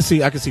 I can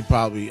see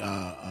probably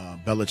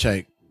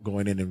Belichick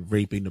going in and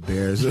raping the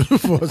Bears.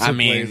 For some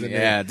players in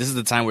there. This is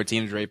the time where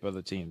teams rape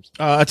other teams.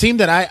 A team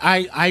that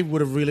I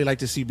would have really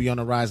liked to see be on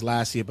the rise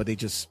last year, but they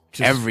just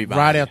everybody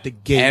right out the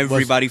gate.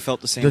 Everybody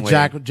felt the same way.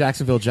 The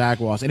Jacksonville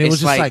Jaguars, and it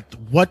was just like,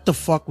 what the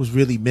fuck was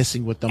really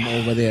missing with them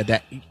over there?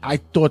 That I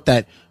thought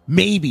that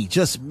maybe,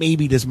 just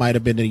maybe, this might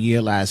have been the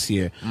year last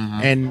year.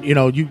 Mm-hmm. And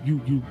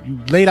you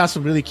laid out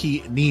some really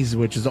key needs,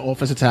 which is the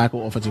offensive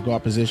tackle, offensive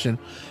guard position,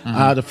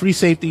 the free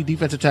safety,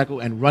 defensive tackle,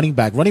 and running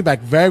back. Running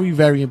back, very,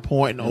 very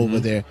important over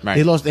there.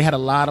 Right. They had a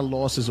lot of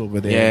losses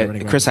over there.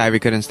 Yeah, Chris Ivory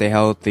couldn't stay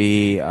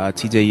healthy.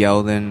 TJ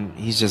Yeldon,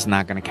 he's just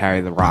not going to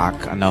carry the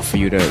rock enough for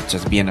you to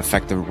just be an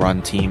effective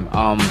run team.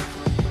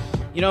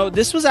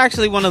 This was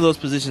actually one of those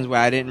positions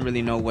where I didn't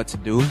really know what to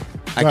do.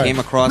 I came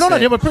across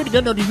they were pretty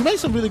good. No, you made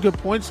some really good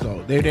points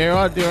though. There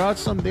are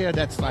some there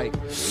that's like,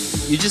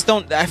 you just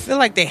don't. I feel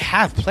like they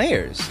have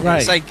players. Right.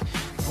 It's like,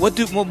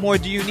 what more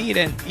do you need?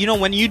 And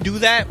when you do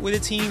that with a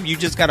team, you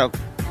just gotta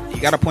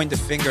point the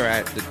finger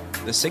at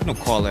the signal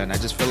caller. And I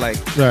just feel like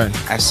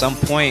at some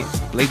point,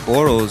 Blake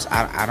Bortles,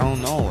 I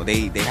don't know.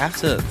 They have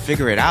to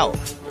figure it out.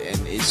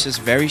 And it's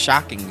just very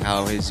shocking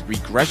how his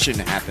regression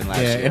happened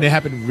last year. And it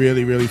happened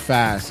really, really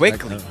fast.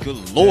 Quickly.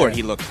 Good Lord,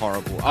 he looked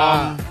horrible.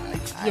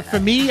 For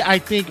me, I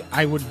think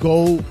I would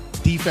go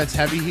defense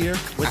heavy here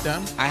with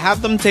them. I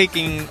have them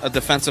taking a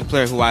defensive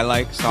player who I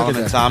like,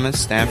 Solomon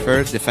Thomas,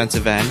 Stanford,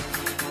 defensive end.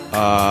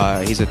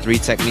 He's a 3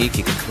 technique.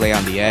 He can play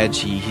on the edge.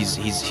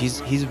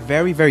 He's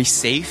very, very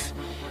safe.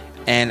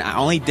 And I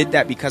only did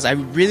that because I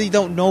really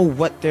don't know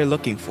what they're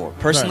looking for.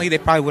 Personally, they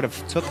probably would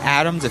have took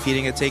Adams if he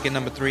didn't get taken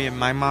number 3 in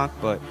my mock.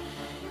 But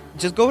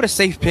just go with a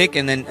safe pick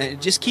and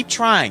then just keep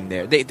trying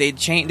there.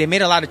 They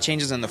made a lot of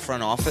changes in the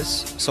front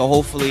office. So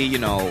hopefully,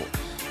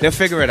 they'll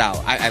figure it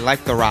out. I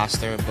like the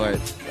roster. But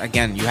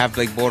again, you have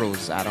Blake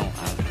Bortles. I don't.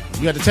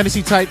 You got the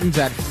Tennessee Titans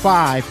at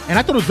 5. And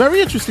I thought it was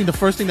very interesting. The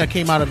first thing that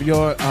came out of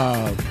your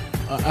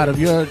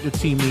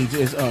team needs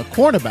is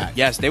cornerback.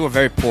 Yes, they were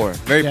very poor.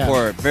 Very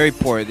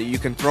poor. You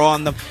can throw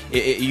on them.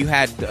 You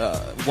had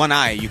one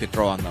eye you could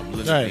throw on them.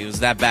 Literally. It was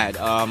that bad.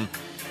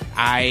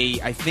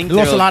 I think they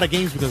lost a lot of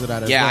games because of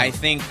that. I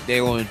think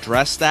they will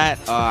address that.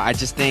 I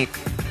just think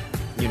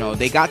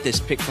they got this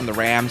pick from the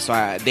Rams,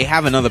 so they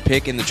have another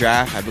pick in the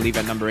draft, I believe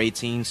at number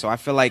 18. So I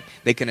feel like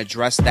they can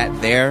address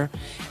that there.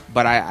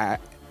 But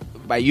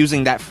by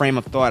using that frame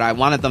of thought, I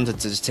wanted them to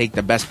just take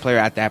the best player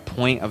at that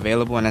point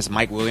available, and that's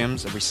Mike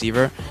Williams, a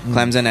receiver,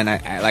 Clemson. And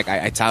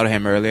I touted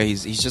him earlier.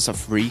 He's just a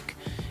freak,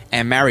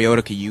 and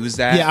Mariota could use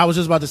that. Yeah, I was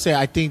just about to say,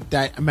 I think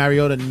that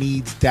Mariota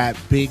needs that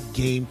big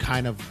game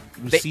kind of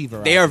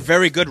receiver. They are a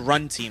very good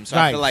run team, so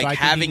I feel like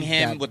having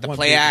him with the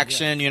play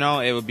action,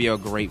 it would be a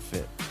great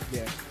fit.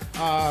 Yeah.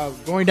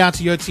 Going down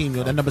to your team,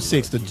 at number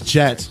 6, the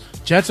Jets.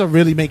 Jets are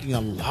really making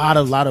a lot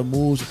of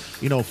moves.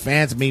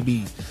 Fans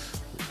maybe.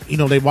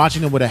 They're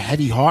watching them with a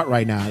heavy heart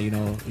right now.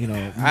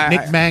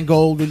 Nick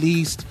Mangold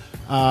released.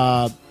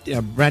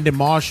 Brandon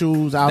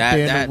Marshall's out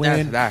there in the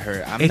win. That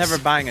hurt. I'm never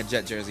buying a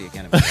Jet jersey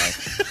again in my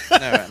life.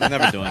 I'm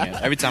never doing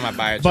it. Every time I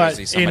buy a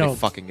jersey, somebody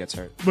fucking gets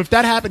hurt. With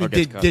that happening,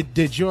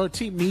 did your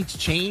team needs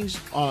change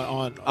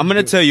on I'm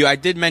going to tell you, I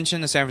did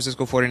mention the San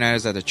Francisco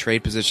 49ers at the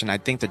trade position. I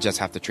think the Jets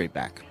have to trade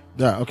back.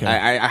 Yeah, okay.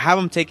 I have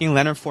them taking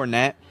Leonard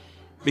Fournette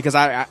because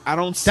I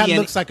don't see that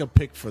looks like a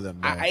pick for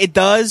them. It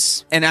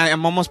does, and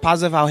I'm almost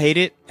positive I'll hate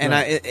it. And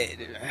I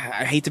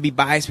hate to be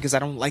biased because I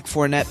don't like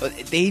Fournette, but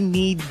they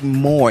need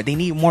more. They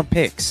need more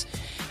picks.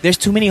 There's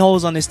too many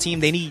holes on this team.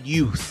 They need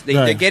youth.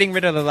 They're getting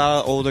rid of a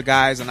lot of older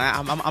guys, and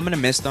I'm gonna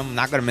miss them. I'm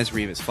not gonna miss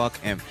Reeves. Fuck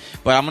him.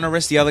 But I'm gonna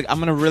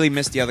really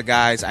miss the other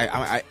guys.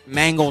 I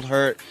Mangold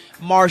hurt.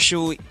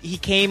 Marshall, he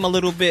came a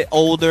little bit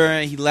older,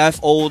 and he left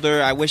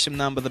older. I wish him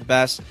none but the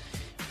best.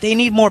 They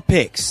need more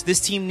picks. This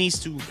team needs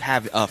to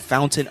have a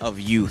fountain of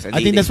youth.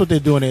 I think that's what they're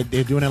doing.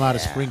 They're doing a lot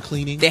of spring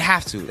cleaning. They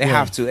have to. They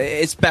have to.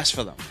 It's best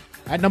for them.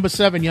 At number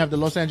 7, you have the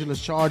Los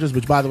Angeles Chargers,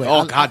 which, by the way,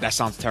 God, that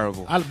sounds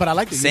terrible. But I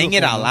like the saying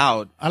it out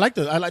loud.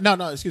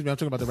 No, excuse me, I'm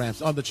talking about the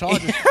Rams. On the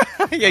Chargers,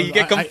 yeah, you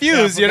get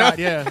confused, you know.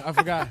 Yeah, I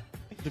forgot.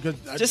 Because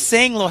just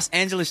saying Los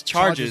Angeles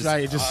Chargers.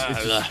 Right, but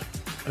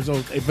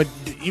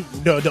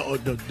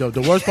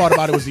the worst part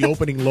about it was the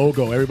opening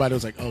logo. Everybody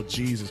was like, "Oh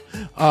Jesus!"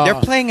 They're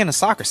playing in a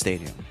soccer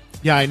stadium.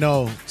 Yeah, I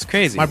know. It's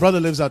crazy. My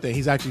brother lives out there.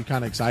 He's actually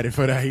kind of excited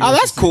for that.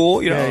 That's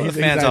cool. You know, he's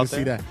the fans out there.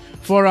 See that.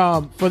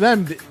 For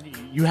them,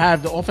 you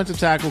have the offensive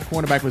tackle,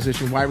 cornerback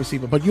position, wide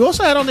receiver, but you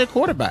also had on their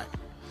quarterback.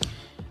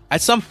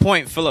 At some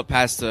point, Phillip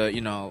has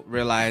to,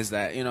 realize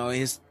that,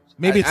 his.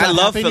 Maybe it's not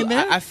love Phillip.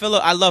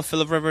 I love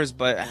Phillip Rivers,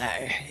 but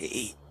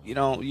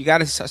you got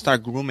to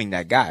start grooming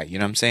that guy. You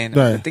know what I'm saying?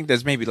 Right. I think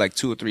there's maybe like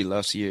 2 or 3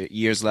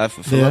 years left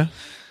for Phillip.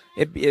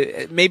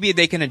 Yeah. Maybe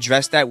they can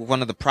address that with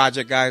one of the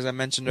project guys I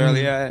mentioned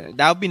earlier.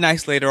 That would be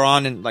nice later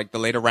on in like the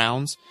later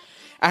rounds.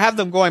 I have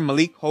them going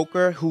Malik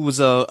Hooker, who was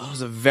a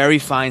very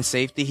fine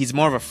safety. He's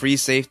more of a free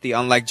safety,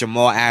 unlike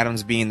Jamal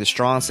Adams being the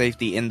strong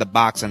safety in the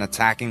box and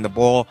attacking the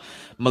ball.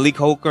 Malik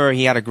Hooker,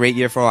 he had a great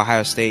year for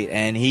Ohio State,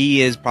 and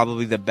he is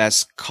probably the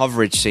best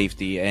coverage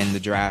safety in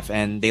the draft.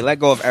 And they let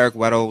go of Eric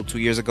Weddle 2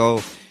 years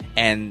ago,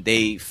 and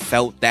they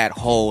felt that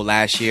hole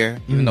last year,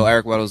 even though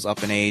Eric Weddle's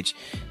up in age.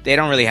 They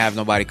don't really have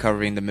nobody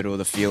covering the middle of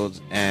the field,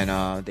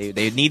 and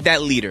they need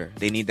that leader.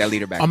 They need that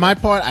leader back. On my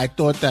part, I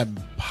thought that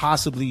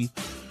possibly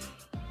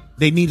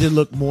they need to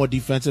look more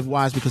defensive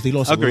wise because they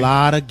lost a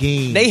lot of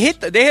games. They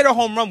hit a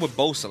home run with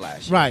Bosa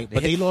last year. Right,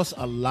 but they lost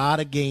a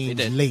lot of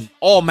games late.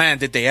 Oh man,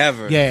 did they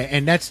ever? Yeah,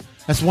 and that's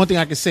one thing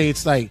I can say.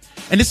 It's like,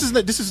 and this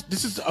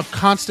is a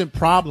constant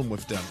problem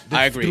with them.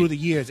 I agree. Through the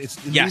years,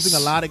 it's losing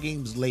a lot of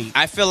games late.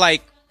 I feel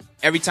like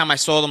every time I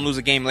saw them lose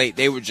a game late,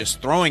 they were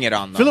just throwing it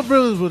on them. Phillip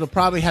Rivers would have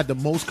probably had the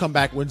most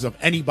comeback wins of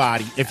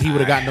anybody if he would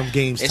have gotten them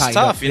games tied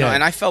up. It's tough,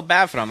 and I felt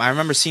bad for them. I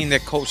remember seeing their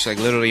coach like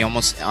literally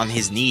almost on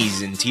his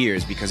knees in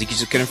tears because he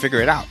just couldn't figure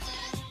it out.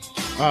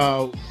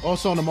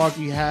 Also on the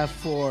market you have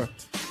for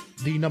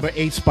the number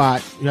 8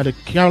 spot, you know, the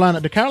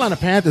Carolina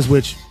Panthers,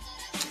 which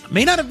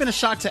may not have been a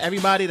shock to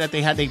everybody that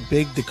they had a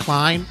big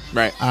decline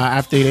right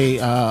after they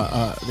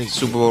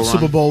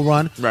Super Bowl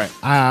run. Right.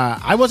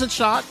 I wasn't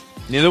shocked.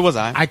 Neither was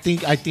I. I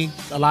think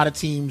a lot of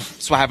teams.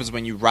 That's what happens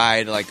when you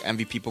ride like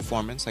MVP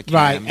performance, like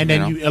right, and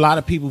then a lot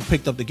of people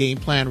picked up the game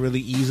plan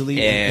really easily.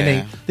 Yeah,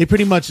 and they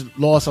pretty much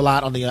lost a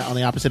lot on the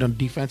opposite on the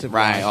defensive.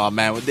 Right. line. Oh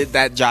man,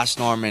 that Josh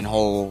Norman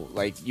whole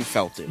you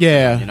felt it.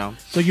 Yeah.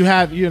 So you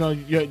have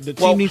the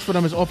team needs for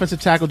them is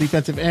offensive tackle,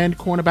 defensive end,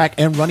 cornerback,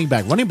 and running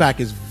back. Running back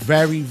is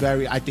very,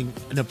 very I think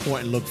an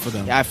important look for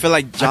them. Yeah, I feel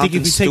like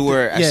Jonathan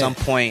Stewart at some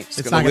point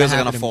the wheels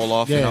are gonna fall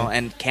off. Yeah.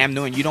 And Cam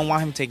Newton, you don't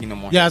want him taking no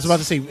more. Yeah, I was about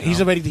to say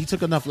he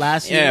took enough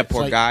last year. Yeah,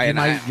 poor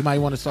guy. You might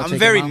want to start. I'm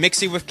very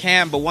mixy with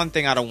Cam, but one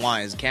thing I don't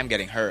want is Cam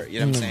getting hurt. You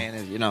know what I'm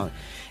saying?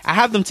 I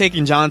have them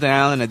taking Jonathan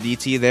Allen at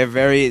DT.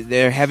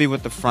 They're heavy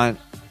with the front,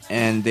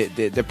 and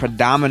they're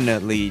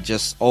predominantly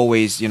just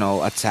always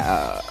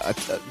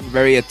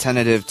very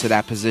attentive to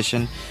that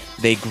position.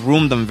 They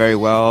groomed them very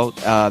well.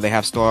 They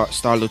have Star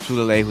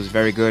Lotulelei, who's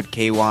very good.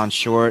 K'Wan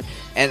Short.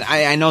 And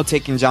I know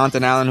taking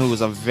Jonathan Allen, who was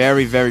a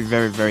very, very,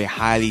 very, very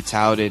highly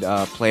touted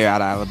player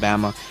out of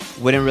Alabama,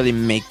 wouldn't really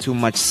make too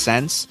much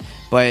sense.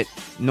 But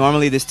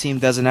normally this team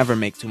doesn't ever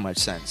make too much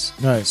sense.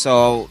 Right.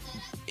 So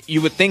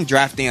you would think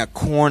drafting a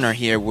corner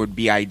here would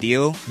be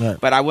ideal. Right.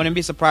 But I wouldn't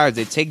be surprised.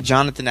 They take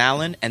Jonathan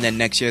Allen, and then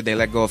next year they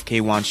let go of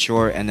K'Wan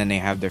Short, and then they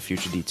have their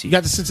future DT. You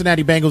got the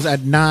Cincinnati Bengals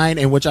at 9,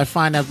 in which I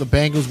find that the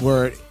Bengals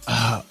were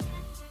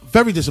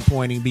very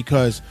disappointing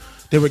because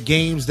there were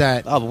games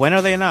that. Oh, when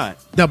are they not?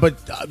 No, but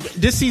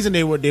this season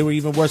they were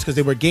even worse because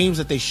they were games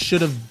that they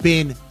should have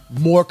been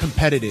more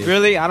competitive.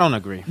 Really, I don't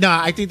agree. No,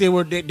 I think they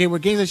were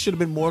games that should have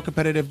been more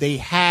competitive. They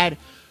had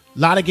a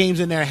lot of games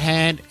in their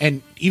hand,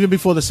 and even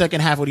before the second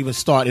half would even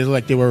start, it was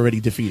like they were already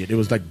defeated. It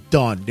was like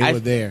done. They were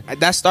there.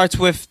 That starts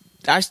with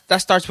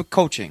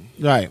coaching.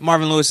 Right.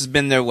 Marvin Lewis has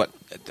been there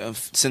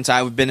since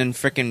I've been in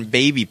freaking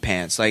baby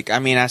pants. Like, I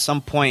mean, at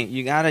some point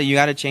you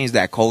gotta change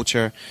that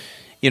culture.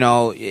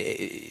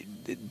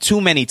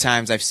 too many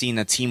times I've seen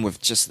a team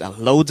with just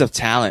loads of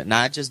talent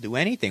not just do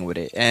anything with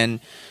it. And,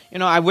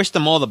 I wish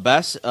them all the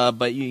best,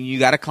 but you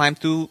got to climb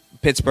through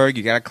Pittsburgh.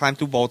 You got to climb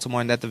through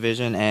Baltimore in that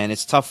division, and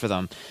it's tough for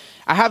them.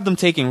 I have them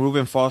taking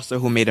Reuben Foster,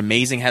 who made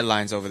amazing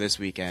headlines over this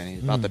weekend.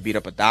 He's about to beat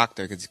up a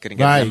doctor because he couldn't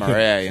get an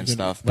MRI and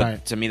stuff.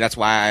 But to me, that's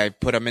why I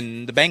put him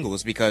in the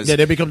Bengals, because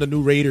they become the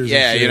new Raiders.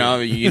 Yeah,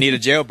 you need a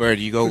jailbird.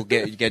 You go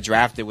get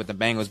drafted with the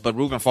Bengals. But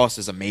Reuben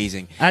Foster's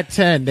amazing. At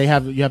 10, you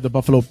have the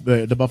Buffalo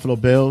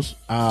Bills.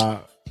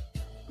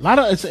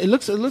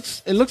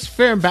 It looks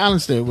fair and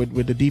balanced there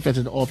with the defense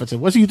and the offense.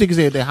 What do you think is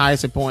their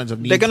highest importance of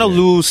needs? They're gonna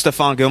lose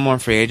Stephon Gilmore in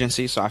free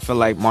agency, so I feel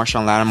like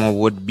Marshawn Lattimore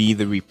would be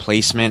the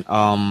replacement.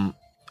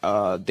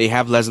 They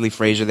have Leslie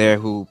Frazier there,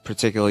 who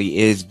particularly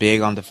is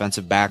big on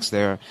defensive backs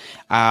there.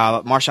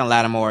 Marshawn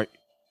Lattimore,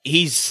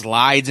 he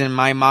slides in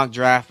my mock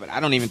draft, but I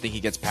don't even think he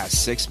gets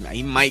past 6.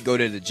 He might go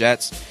to the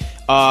Jets.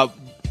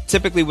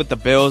 Typically with the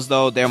Bills,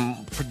 though, they're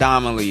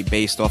predominantly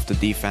based off the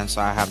defense,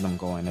 so I have them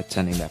going,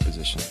 attending that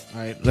position.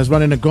 All right, let's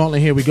run in the gauntlet.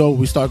 Here we go.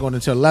 We start going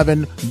into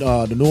 11.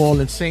 The New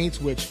Orleans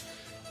Saints, which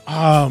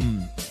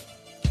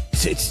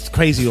it's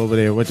crazy over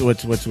there. What's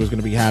going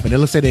to be happening? It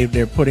looks like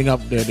they're putting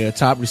up their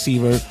top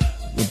receiver.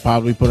 We'll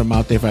probably put him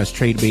out there as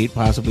trade bait,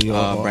 possibly.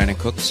 Brandon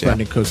Cooks.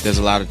 Brandon Cooks. There's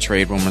a lot of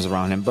trade rumors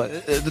around him.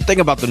 But the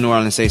thing about the New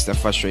Orleans Saints that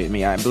frustrates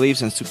me, I believe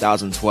since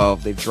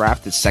 2012, they've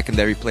drafted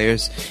secondary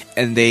players,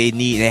 and they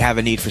have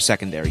a need for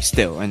secondary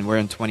still, and we're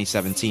in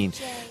 2017.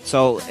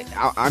 So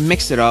I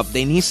mixed it up.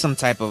 They need some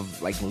type of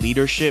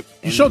leadership.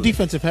 You show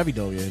defensive heavy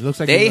though. Yeah, it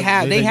looks like they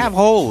have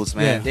holes,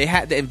 man.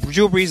 Yeah.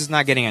 Drew Brees is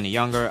not getting any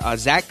younger.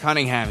 Zach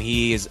Cunningham,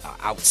 he is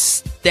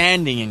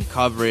outstanding in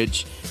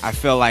coverage. I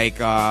feel like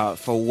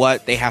for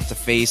what they have to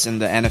face in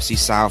the NFC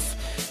South,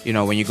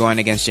 when you're going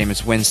against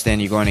Jameis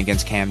Winston, you're going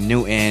against Cam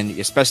Newton,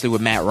 especially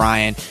with Matt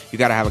Ryan, you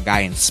got to have a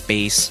guy in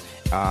space.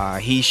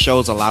 He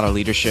shows a lot of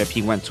leadership.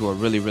 He went to a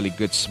really, really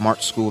good,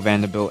 smart school,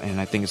 Vanderbilt,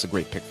 and I think it's a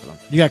great pick for them.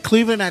 You got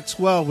Cleveland at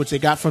 12, which they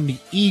got from the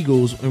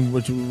Eagles, in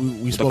which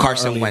we spoke the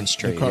Carson earlier. Wentz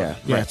trade. Yeah.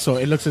 Right. So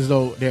it looks as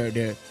though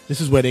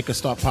this is where they could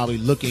start probably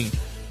looking.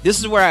 This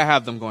is where I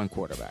have them going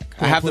quarterback.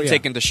 I have them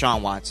taking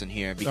Deshaun Watson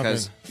here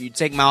because you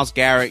take Myles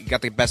Garrett, you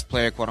got the best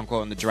player, quote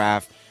unquote, in the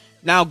draft.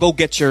 Now go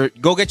get your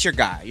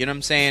guy. You know what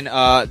I'm saying?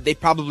 They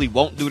probably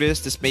won't do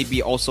this. This may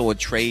be also a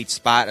trade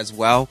spot as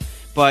well.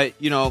 But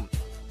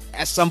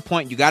at some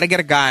point you got to get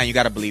a guy and you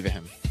got to believe in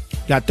him.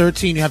 Got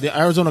 13. You have the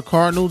Arizona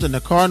Cardinals, and the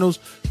Cardinals,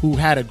 who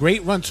had a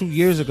great run 2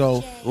 years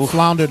ago,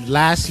 floundered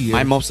last year.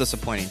 My most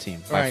disappointing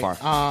team by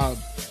far.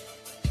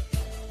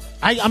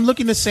 I'm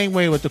looking the same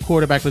way with the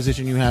quarterback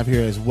position you have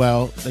here as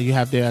well. That you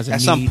have there as a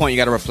At some point, you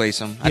got to replace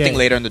him. I think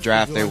later in the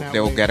draft, they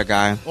will get a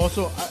guy.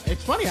 Also,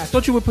 it's funny. I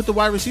thought you would put the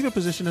wide receiver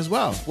position as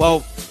well.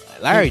 Well,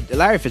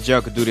 Larry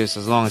Fitzgerald could do this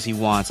as long as he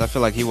wants. I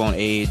feel like he won't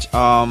age.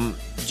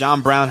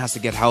 John Brown has to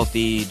get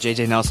healthy.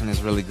 J.J. Nelson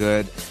is really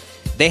good.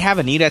 They have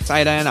a need at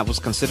tight end. I was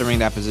considering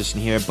that position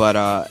here, but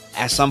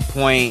at some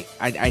point,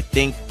 I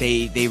think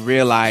they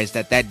realized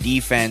that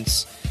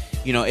defense,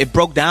 it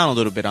broke down a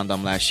little bit on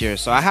them last year.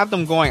 So I have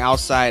them going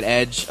outside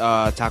edge,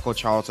 Taco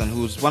Charlton,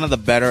 who's one of the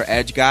better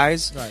edge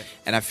guys. Right.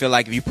 And I feel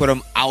like if you put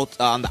him out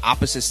on the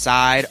opposite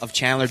side of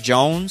Chandler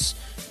Jones,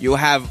 you'll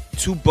have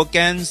two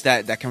bookends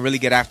that can really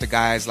get after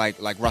guys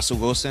like Russell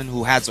Wilson,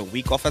 who has a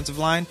weak offensive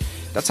line.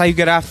 That's how you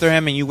get after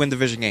him and you win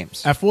division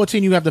games. At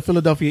 14, you have the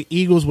Philadelphia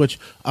Eagles, which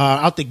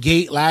out the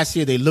gate last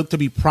year, they looked to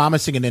be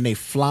promising, and then they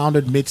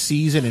floundered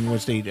mid-season, in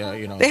which they,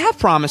 They have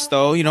promise,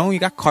 though. You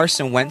got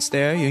Carson Wentz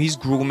there. He's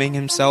grooming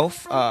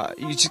himself.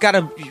 You just got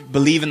to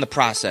believe in the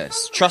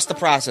process. Trust the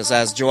process,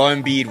 as Joel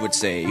Embiid would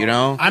say,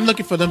 I'm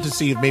looking for them to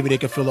see if maybe they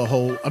could fill a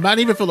hole. Not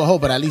even fill a hole,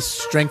 but at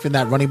least strengthen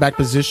that running back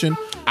position.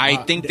 I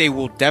think they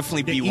will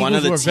definitely be one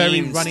of the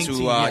teams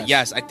to,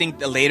 yes, I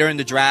think later in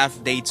the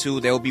draft, day 2,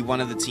 they will be one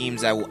of the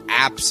teams that will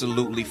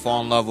absolutely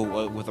fall in love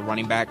with a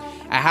running back.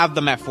 I have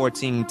them at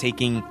 14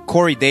 taking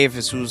Corey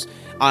Davis, who's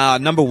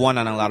number 1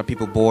 on a lot of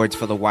people's boards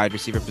for the wide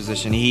receiver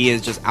position. He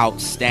is just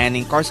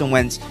outstanding. Carson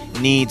Wentz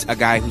needs a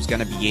guy who's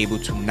going to be able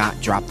to not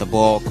drop the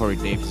ball. Corey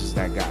Davis is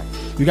that guy.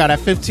 We got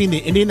at 15 the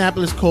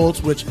Indianapolis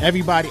Colts, which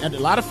everybody, and a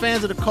lot of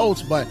fans of the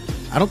Colts, but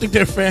I don't think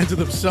they're fans of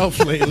themselves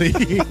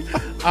lately.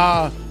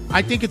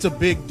 I think it's a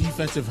big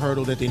defensive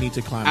hurdle that they need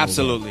to climb.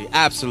 Absolutely.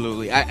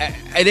 I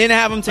didn't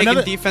have them taking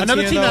defense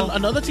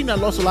another team that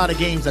lost a lot of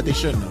games that they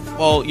shouldn't have.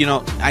 Well,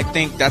 I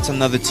think that's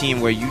another team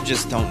where you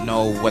just don't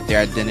know what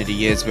their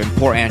identity is. When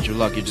poor Andrew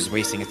Luck, you're just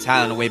wasting his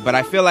talent away. But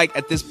I feel like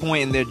at this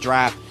point in their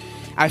draft,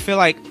 I feel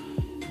like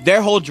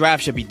their whole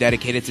draft should be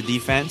dedicated to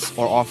defense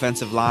or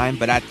offensive line.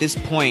 But at this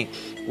point,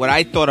 what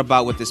I thought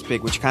about with this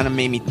pick, which kind of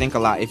made me think a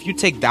lot, if you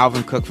take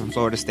Dalvin Cook from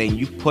Florida State and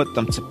you put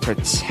them to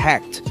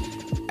protect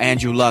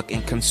Andrew Luck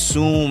and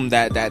consume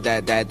that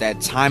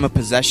time of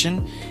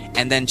possession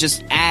and then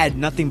just add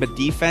nothing but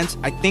defense,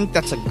 I think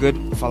that's a good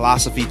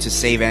philosophy to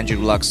save Andrew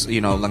Luck's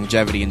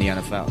longevity in the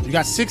NFL. You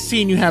got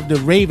 16, you have the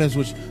Ravens,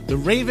 which the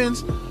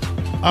Ravens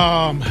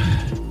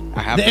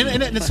I have them.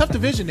 And it's a tough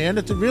division there, and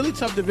it's a really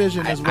tough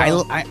division as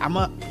well. I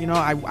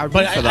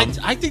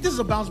think this is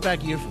a bounce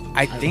back year for them.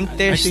 I think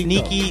they're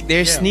sneaky.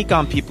 They're sneak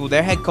on people.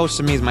 Their head coach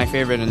to me is my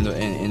favorite in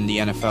the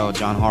NFL,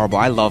 John Harbaugh.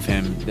 I love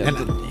him.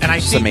 And I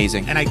think,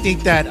 amazing. And I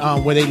think that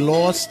where they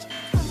lost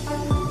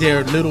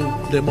their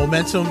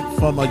momentum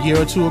from a year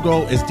or two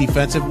ago is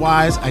defensive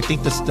wise. I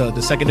think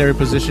the secondary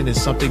position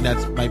is something that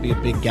might be a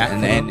big gap.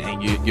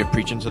 And you're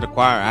preaching to the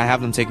choir. I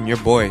have them taking your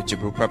boy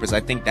Jabril Peppers.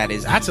 I think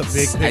that's a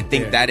big pick. I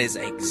think that is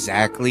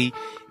exactly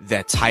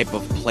the type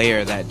of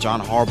player that John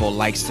Harbaugh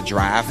likes to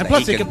draft. And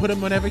plus, he can put him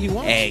whenever he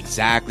wants.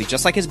 Exactly,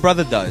 just like his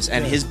brother does.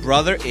 And his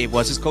brother, it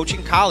was his coach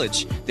in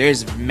college.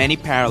 There's many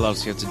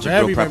parallels here to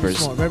Jabril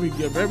Peppers. Very smart.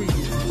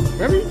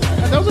 Very.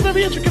 That was a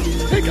very intricate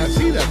pick. I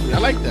see that. I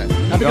like that.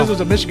 Not because it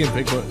was a Michigan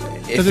pick, but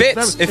it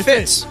fits. It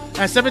fits.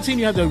 At 17,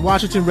 you have the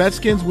Washington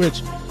Redskins,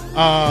 which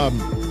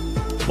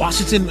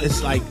Washington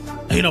is like,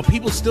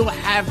 people still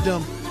have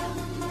them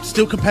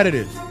still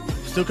competitive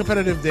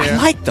there. I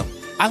like them.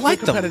 I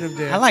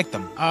like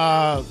them.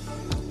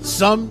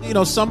 Some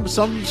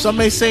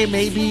may say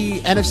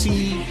maybe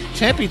NFC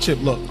Championship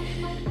look.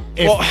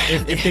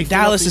 If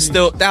Dallas is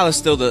still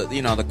the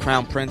the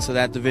crown prince of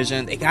that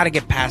division, they got to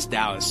get past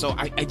Dallas. So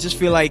I just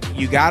feel like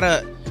you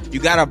gotta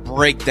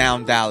break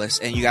down Dallas,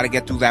 and you got to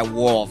get through that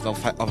wall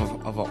of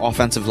an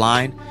offensive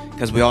line,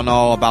 because we all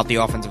know about the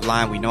offensive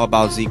line. We know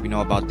about Zeke. We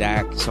know about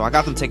Dak. So I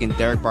got them taking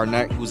Derek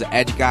Barnett, who's an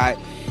edge guy.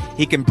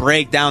 He can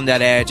break down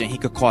that edge, and he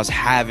could cause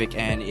havoc.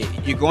 And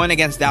you're going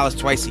against Dallas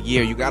twice a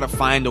year. You got to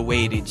find a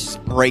way to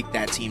just break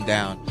that team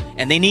down.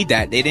 And they need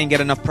that. They didn't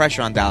get enough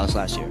pressure on Dallas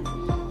last year.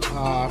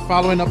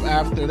 Following up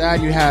after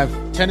that, you have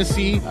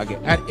Tennessee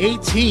at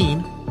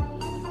 18.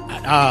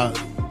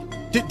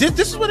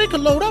 This is where they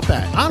could load up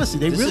at. Honestly,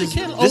 they really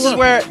can. This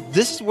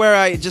is where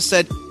I just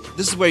said.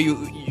 This is where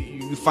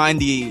you find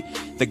the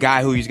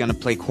guy who is going to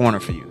play corner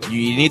for you.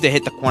 You need to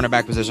hit the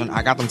cornerback position.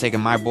 I got them taking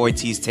my boy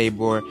Tease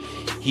Tabor.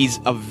 He's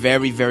a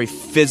very, very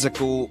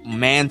physical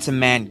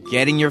man-to-man.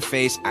 Get in your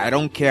face. I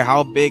don't care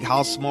how big,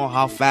 how small,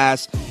 how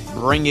fast.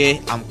 Bring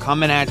it. I'm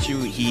coming at you.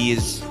 He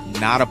is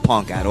not a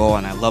punk at all,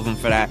 and I love him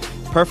for that.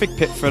 Perfect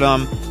fit for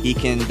them. He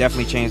can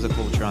definitely change the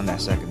culture on that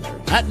secondary.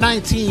 At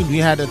 19, we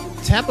had the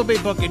Tampa Bay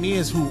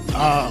Buccaneers who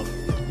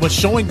was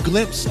showing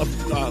glimpse of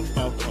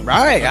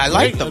right. I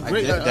liked them.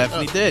 I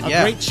definitely did.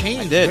 Yeah, great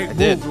change. Great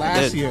move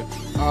last year.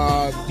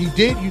 You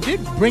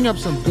did bring up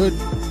some good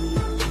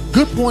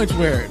points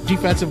where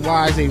defensive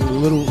wise they were a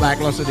little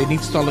lackluster. They need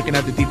to start looking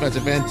at the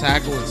defensive end,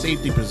 tackle, and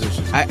safety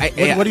positions.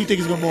 What do you think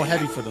is going more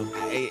heavy for them?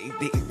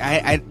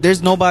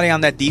 There's nobody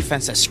on that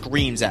defense that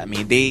screams at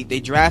me. They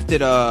drafted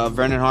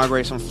Vernon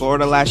Hargreaves from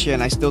Florida last year,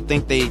 and I still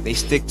think they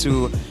stick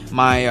to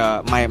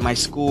my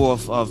school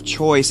of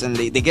choice, and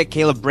they get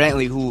Caleb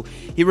Brantley, who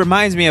he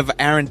reminds me of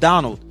Aaron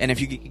Donald. And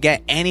if you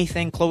get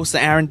anything close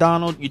to Aaron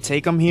Donald, you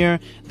take him here.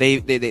 They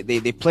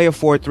play a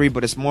 4-3,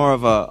 but it's more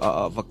of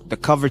the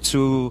cover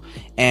 2,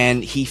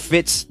 and he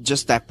fits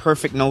just that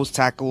perfect nose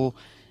tackle.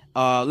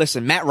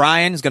 Listen, Matt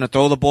Ryan is going to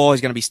throw the ball. He's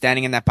going to be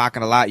standing in that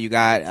pocket a lot. You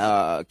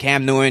got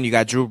Cam Newton. You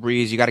got Drew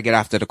Brees. You got to get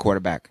after the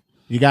quarterback.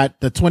 You got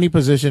the 20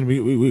 position.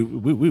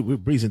 We're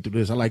breezing through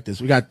this. I like this.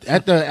 We got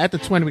at the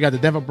 20. We got the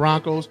Denver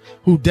Broncos.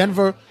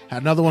 Denver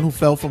had another one who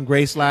fell from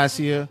grace last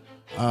year.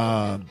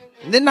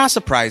 They're not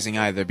surprising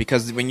either,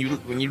 because when you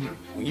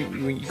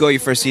go your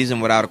first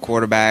season without a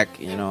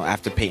quarterback,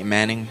 after Peyton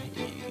Manning,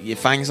 you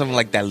find something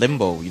like that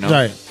limbo.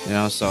 Right.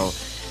 So.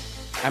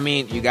 I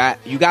mean, you got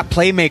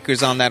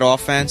playmakers on that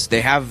offense.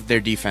 They have their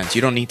defense.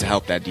 You don't need to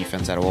help that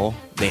defense at all.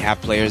 They have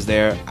players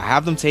there. I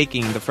have them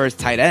taking the first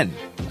tight end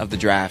of the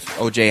draft,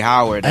 O.J.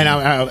 Howard. And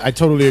I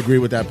totally agree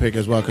with that pick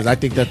as well, because I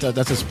think that's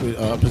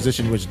a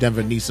position which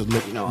Denver needs to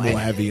look more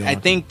heavy on. I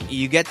think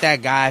you get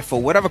that guy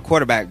for whatever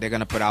quarterback they're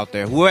going to put out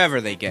there, whoever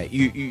they get.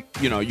 You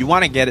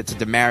want to get it to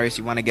Demaryius.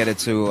 You want to get it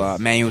to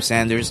Emmanuel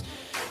Sanders.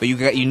 But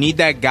you need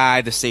that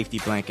guy, the safety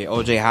blanket.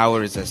 O.J.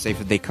 Howard is as safe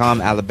as they come.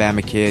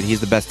 Alabama kid.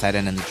 He's the best tight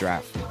end in the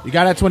draft. You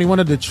got at 21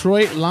 the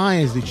Detroit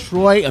Lions.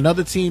 Detroit,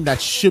 another team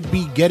that should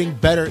be getting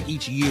better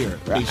each year.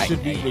 Right.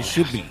 They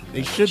should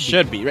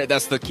be. Right.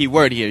 That's the key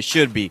word here.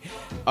 Should be.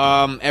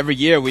 Every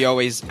year we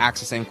always ask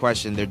the same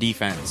question. Their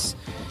defense.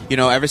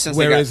 Ever since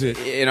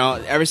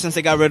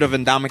they got rid of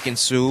Ndamukong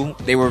Suh,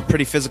 they were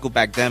pretty physical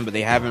back then, but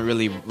they haven't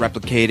really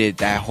replicated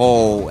that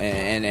hole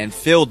and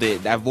filled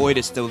it. That void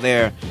is still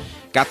there.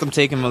 Got them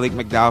taking Malik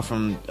McDowell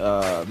from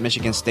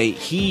Michigan State.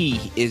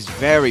 He is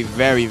very,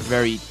 very,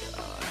 very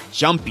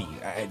jumpy.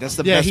 That's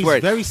the best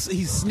word.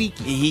 He's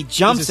sneaky. He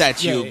jumps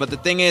at you. But the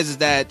thing is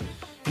that,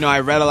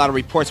 I read a lot of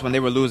reports when they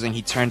were losing,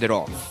 he turned it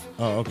off.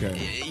 Oh, okay.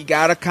 You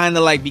gotta kind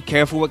of be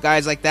careful with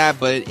guys like that.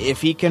 But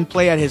if he can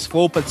play at his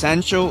full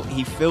potential,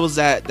 he fills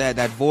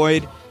that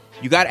void.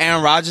 You got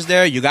Aaron Rodgers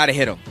there. You gotta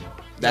hit him.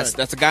 That's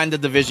a guy in the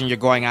division you're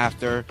going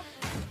after.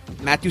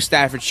 Matthew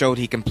Stafford showed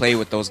he can play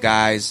with those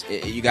guys.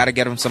 You got to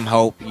get him some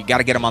help. You got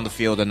to get him on the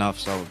field enough.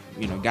 So,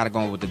 you got to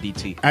go with the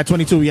DT. At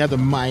 22, we have the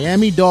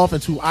Miami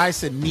Dolphins, who I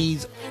said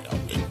needs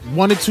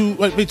 2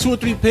 or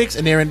 3 picks,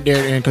 and they're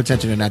in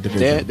contention in that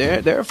division.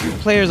 They're a few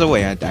players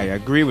away. I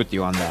agree with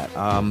you on that.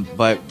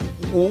 But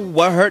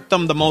what hurt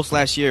them the most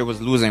last year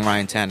was losing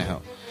Ryan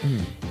Tannehill.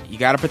 You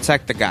got to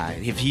protect the guy.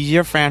 If he's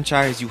your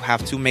franchise, you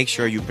have to make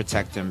sure you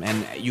protect him.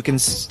 And you can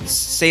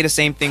say the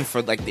same thing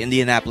for like the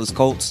Indianapolis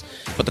Colts,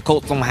 but the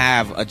Colts don't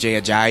have a Jay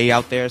Ajayi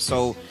out there.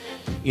 So,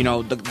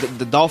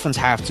 the Dolphins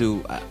have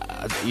to,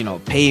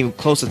 pay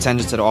close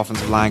attention to the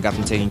offensive line. Got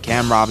them taking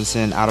Cam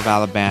Robinson out of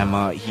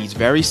Alabama. He's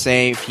very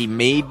safe. He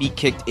may be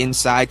kicked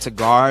inside to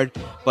guard,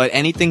 but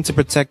anything to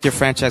protect your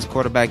franchise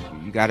quarterback,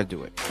 you got to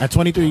do it. At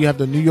 23, you have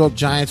the New York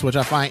Giants, which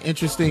I find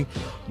interesting.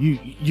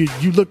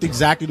 You looked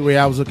exactly the way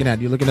I was looking at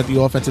it. You're looking at the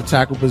offensive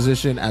tackle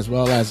position as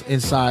well as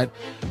inside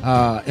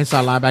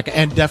linebacker,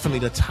 and definitely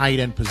the tight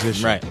end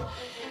position.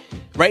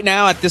 Right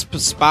now, at this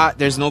spot,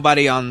 there's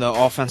nobody on the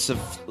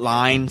offensive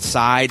line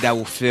side that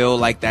will fill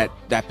like that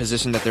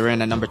position that they're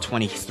in at number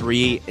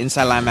 23.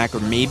 Inside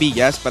linebacker, maybe,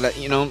 yes, but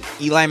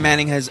Eli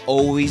Manning has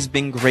always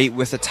been great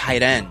with a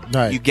tight end.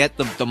 Right. You get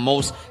the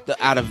most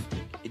out of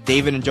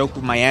David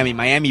Njoku, Miami.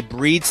 Miami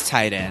breeds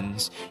tight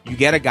ends. You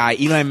get a guy,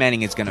 Eli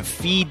Manning is going to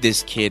feed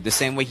this kid the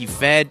same way he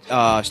fed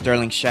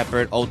Sterling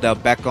Shepard, Odell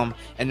Beckham,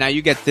 and now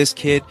you get this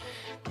kid.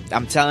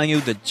 I'm telling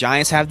you, the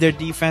Giants have their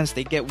defense.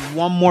 They get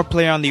one more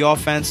player on the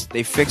offense.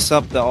 They fix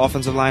up the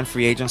offensive line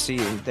free agency.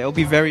 They'll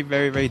be very,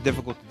 very, very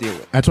difficult to deal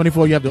with. At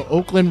 24, you have the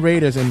Oakland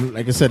Raiders. And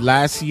like I said,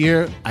 last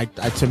year, I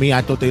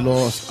thought they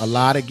lost a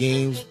lot of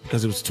games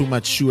because it was too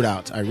much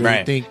shootouts. I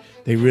really think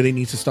they really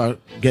need to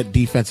get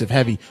defensive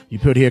heavy. You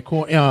put here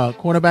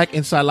cornerback,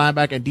 inside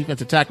linebacker, and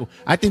defensive tackle.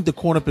 I think the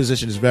corner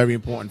position is very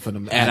important for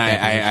them. And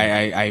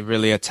I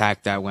really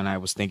attacked that when I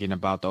was thinking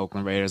about the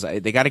Oakland Raiders.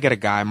 They got to get a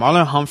guy.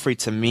 Marlon Humphrey,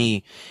 to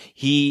me,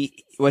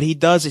 what he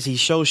does is he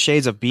shows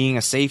shades of being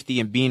a safety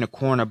and being a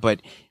corner,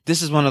 but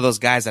this is one of those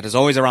guys that is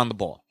always around the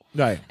ball.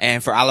 Right.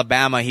 And for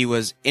Alabama, he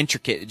was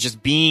intricate,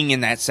 just being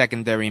in that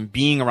secondary and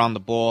being around the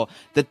ball.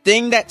 The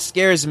thing that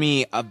scares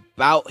me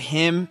about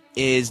him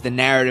is the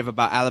narrative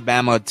about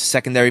Alabama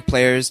secondary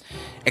players,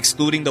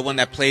 excluding the one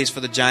that plays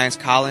for the Giants,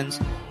 Collins.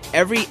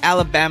 Every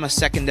Alabama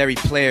secondary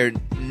player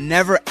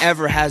never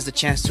ever has the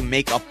chance to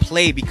make a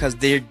play because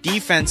their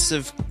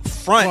defensive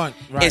front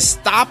is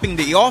stopping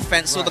the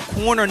offense, so the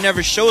corner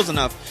never shows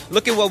enough.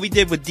 Look at what we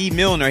did with D.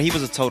 Milner. He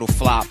was a total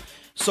flop.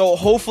 So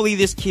hopefully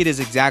this kid is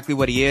exactly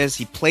what he is.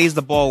 He plays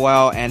the ball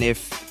well, and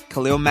if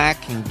Khalil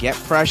Mack can get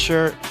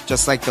pressure,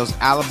 just like those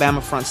Alabama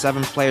front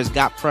seven players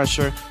got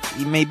pressure,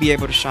 he may be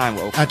able to shine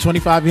with Oakland. At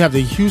 25, you have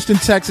the Houston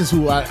Texans,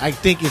 who I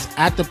think is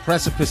at the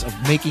precipice of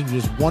making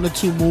just 1 or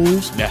 2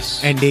 moves.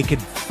 Yes. And they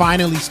could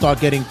finally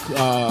start getting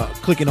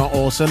clicking on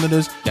all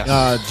cylinders.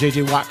 Yes.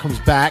 J.J. Watt comes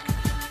back.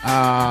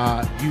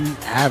 You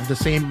have the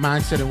same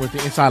mindset with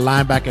the inside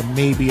linebacker,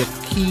 maybe a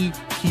key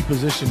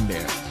position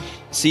there.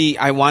 See,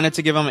 I wanted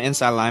to give him an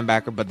inside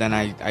linebacker, but then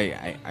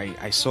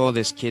I saw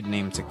this kid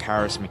named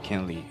Takaris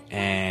McKinley,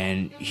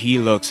 and he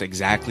looks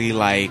exactly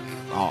like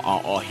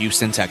a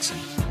Houston Texan.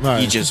 Right.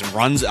 He just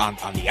runs on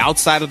the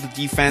outside of the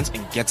defense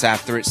and gets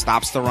after it,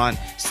 stops the run,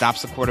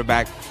 stops the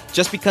quarterback.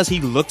 Just because he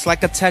looks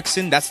like a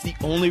Texan, that's the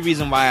only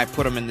reason why I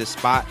put him in this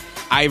spot.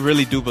 I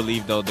really do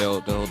believe, though,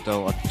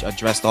 they'll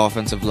address the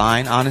offensive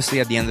line,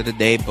 honestly, at the end of the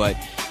day. But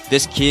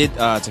this kid,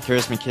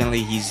 Takaris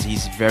McKinley,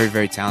 he's very,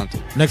 very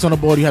talented. Next on the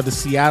board, you have the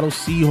Seattle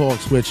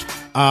Seahawks, which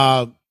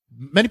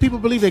many people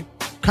believe they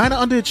kind of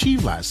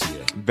underachieved last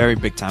year. Very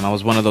big time. I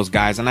was one of those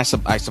guys, and I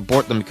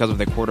support them because of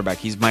their quarterback.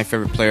 He's my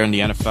favorite player in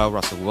the NFL,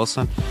 Russell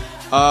Wilson.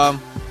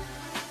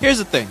 Here's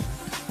the thing.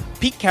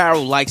 Pete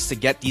Carroll likes to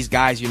get these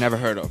guys you never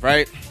heard of,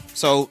 right?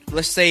 So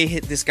let's say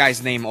hit this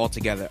guy's name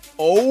altogether.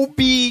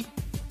 Obi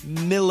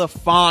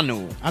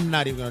Milifanu. I'm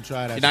not even going to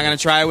try that. You're not going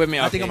to try it with me?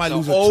 I think I might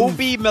lose a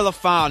Obi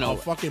Milifanu. A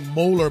fucking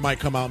molar might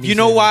come out. Do you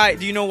know why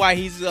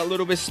he's a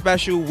little bit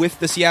special with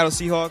the Seattle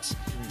Seahawks?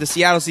 The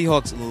Seattle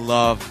Seahawks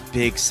love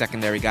big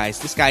secondary guys.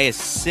 This guy is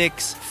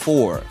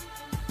 6'4".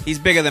 He's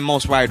bigger than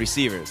most wide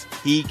receivers.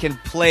 He can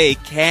play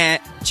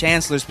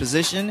Chancellor's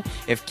position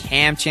if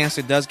Cam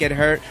Chancellor does get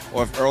hurt,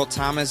 or if Earl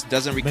Thomas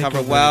doesn't recover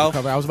well.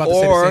 I was about to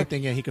say the same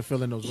thing. Yeah, he can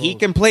fill in those roles. He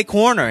can play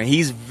corner.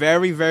 He's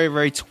very, very,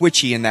 very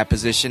twitchy in that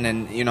position.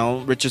 And,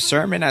 Richard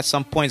Sherman at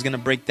some point is going to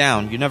break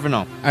down. You never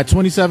know. At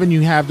 27,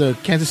 you have the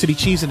Kansas City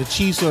Chiefs, and the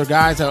Chiefs are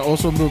guys that are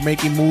also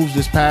making moves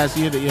this past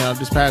year,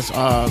 this past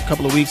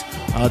couple of weeks.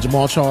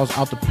 Jamal Charles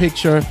out the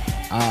picture.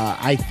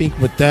 I think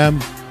with them,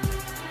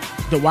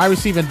 the wide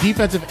receiver and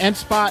defensive end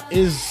spot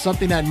is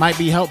something that might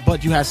be helped,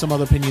 but you have some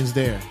other opinions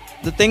there.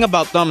 The thing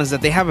about them is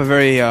that they have a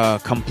very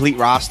complete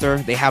roster.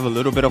 They have a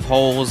little bit of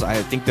holes. I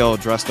think they'll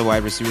address the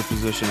wide receiver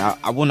position.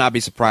 I will not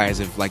be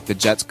surprised if the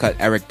Jets cut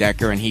Eric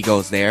Decker and he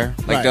goes there.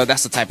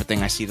 That's the type of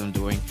thing I see them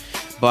doing.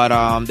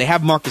 But they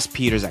have Marcus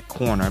Peters at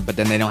corner, but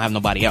then they don't have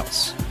nobody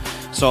else.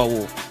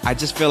 So I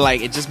just feel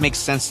like it just makes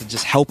sense to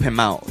just help him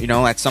out.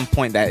 At some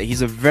point, that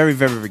he's a very,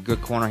 very, very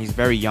good corner. He's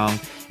very young.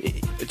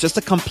 just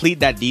to complete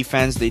that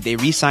defense. They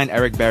re-signed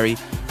Eric Berry,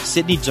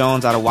 Sidney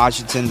Jones out of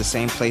Washington, the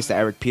same place that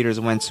Eric Peters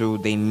went to.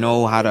 They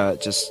know how to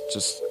just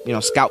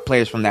scout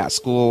players from that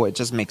school. It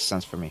just makes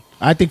sense for me.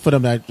 I think for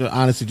them,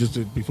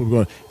 honestly, before we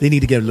go, they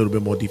need to get a little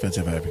bit more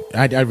defensive heavy.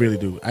 I really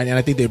do, and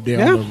I think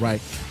they're on the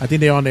right. I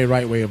think they're on their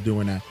right way of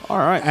doing that. All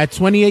right. At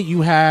 28,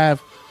 you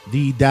have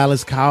the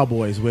Dallas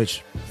Cowboys,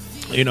 which,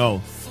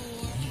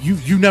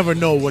 you never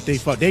know what they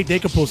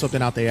could pull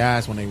something out their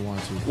ass when they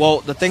want to.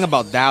 Well, the thing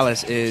about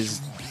Dallas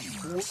is,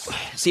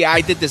 see,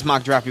 I did this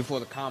mock draft before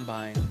the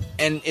combine,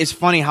 and it's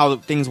funny how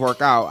things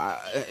work out.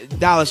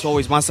 Dallas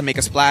always wants to make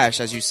a splash,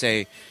 as you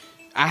say.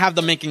 I have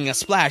them making a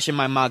splash in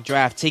my mock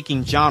draft,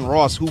 taking John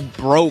Ross, who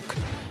broke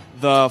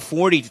the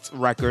 40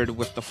 record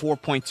with the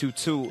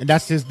 4.22. And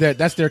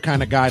that's their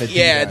kind of guy to do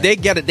that. They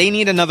get it. They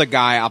need another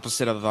guy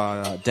opposite of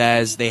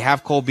Dez. They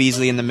have Cole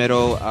Beasley in the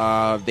middle.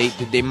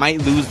 They might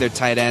lose their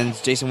tight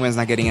ends. Jason Witten's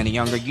not getting any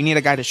younger. You need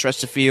a guy to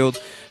stretch the field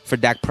for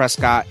Dak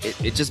Prescott.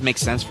 It just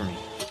makes sense for me.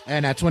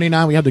 And at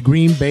 29, we have the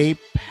Green Bay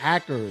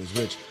Packers,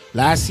 which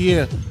last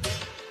year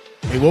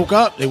they woke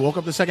up. They woke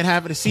up the second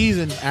half of the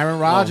season. Aaron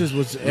Rodgers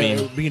was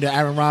being the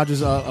Aaron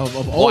Rodgers of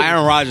old. Well,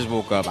 Aaron Rodgers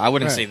woke up. I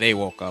wouldn't say they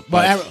woke up.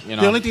 But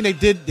the only thing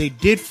they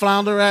did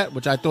flounder at,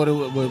 which I thought it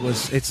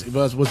was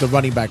the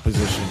running back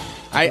position.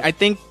 I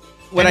think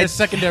the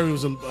secondary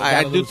was.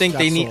 I do think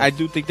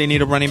they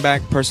need a running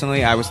back.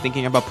 Personally, I was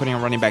thinking about putting a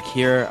running back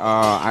here.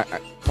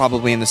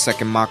 Probably in the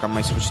second mock, I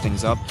might switch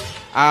things up.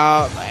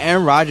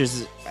 Aaron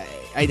Rodgers.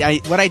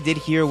 What I did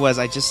here was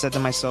I just said to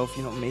myself,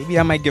 maybe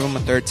I might give him a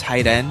third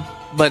tight end.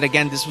 But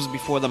again, this was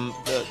before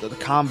the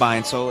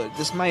combine, so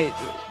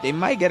they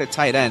might get a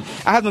tight end.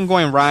 I have them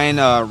going Ryan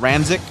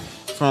Ramczyk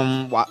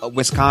from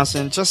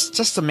Wisconsin,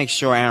 just to make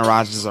sure Aaron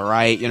Rodgers is all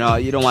right. You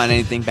don't want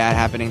anything bad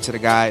happening to the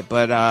guy,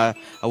 but I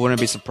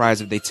wouldn't be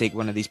surprised if they take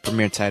one of these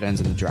premier tight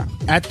ends in the draft.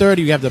 At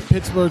 30, you have the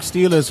Pittsburgh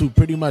Steelers, who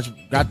pretty much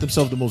got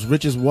themselves the most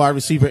richest wide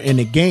receiver in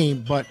the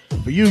game. But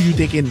for you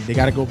thinking they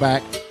got to go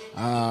back.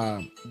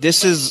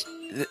 This is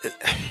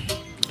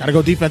got to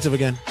go defensive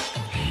again.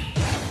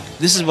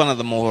 This is one of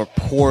the more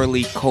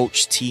poorly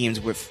coached teams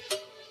with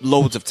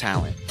loads of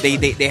talent.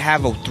 They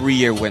have a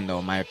 3-year window,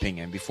 in my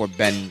opinion, before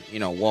Ben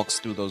walks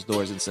through those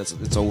doors and says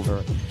it's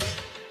over.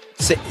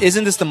 So,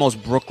 isn't this the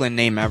most Brooklyn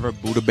name ever,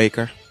 Buda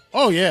Baker?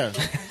 Oh yeah,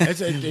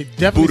 it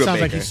definitely sounds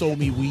like he sold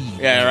me weed.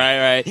 Yeah,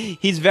 right.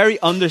 He's very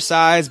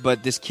undersized,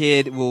 but this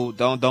kid will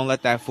don't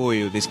let that fool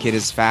you. This kid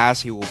is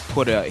fast. He will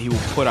put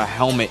a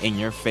helmet in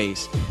your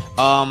face.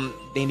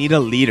 They need a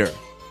leader.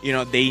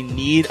 They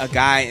need a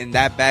guy in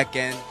that back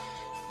end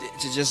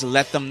to just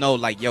let them know,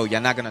 like, yo,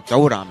 you're not gonna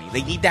throw it on me.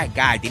 They need that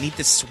guy. They need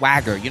the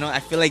swagger. I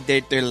feel like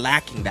they're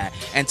lacking that.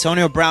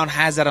 Antonio Brown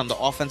has that on the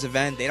offensive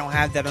end. They don't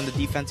have that on the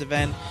defensive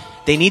end.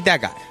 They need that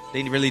guy.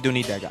 They really do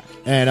need that guy.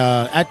 And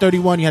at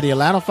 31, you had the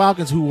Atlanta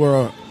Falcons, who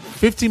were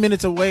 15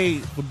 minutes away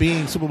from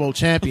being Super Bowl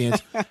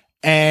champions.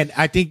 And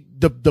I think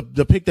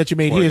the pick that you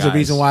made here is the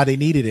reason why they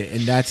needed it,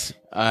 and that's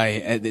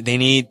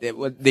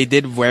they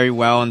did very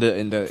well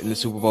in the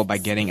Super Bowl by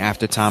getting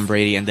after Tom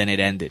Brady, and then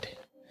it ended.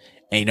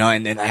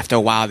 And then after a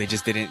while, they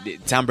just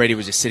didn't. Tom Brady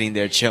was just sitting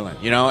there chilling.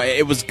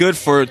 It was good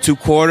for 2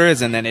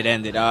 quarters, and then it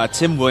ended.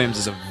 Tim Williams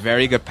is a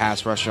very good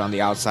pass rusher on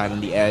the outside,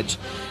 on the edge.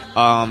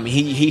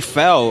 He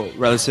fell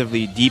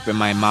relatively deep in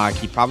my mock.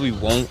 He probably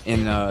won't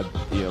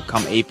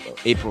come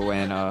April,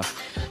 and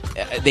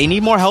they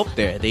need more help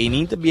there. They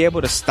need to be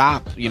able to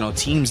stop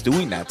teams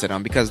doing that to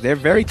them, because they're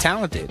very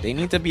talented. They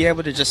need to be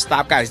able to just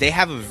stop guys. They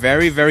have a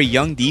very, very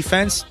young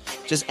defense.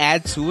 Just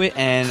add to it,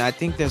 and I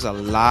think there's a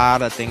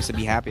lot of things to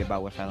be happy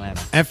about with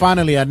Atlanta. And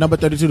finally, at number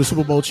 32, the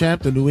Super Bowl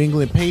champ, the New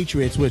England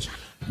Patriots, which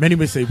many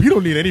may say, we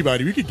don't need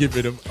anybody. We could give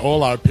them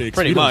all our picks.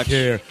 Pretty much. We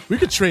don't care. We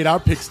could trade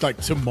our picks like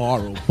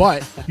tomorrow.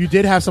 But you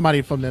did have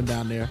somebody from them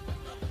down there.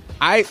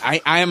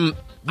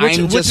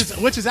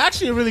 Which is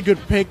actually a really good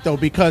pick, though,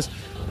 because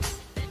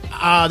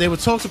they were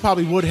talks of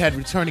probably Woodhead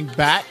returning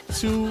back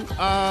to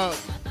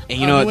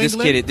and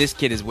this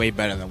kid is way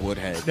better than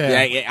Woodhead.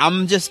 Yeah.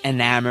 I'm just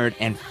enamored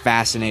and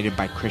fascinated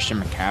by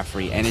Christian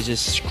McCaffrey, and it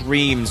just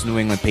screams New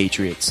England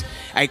Patriots.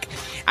 I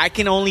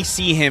can only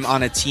see him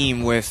on a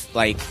team with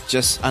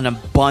just an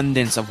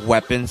abundance of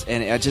weapons,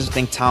 and I just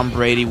think Tom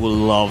Brady will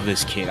love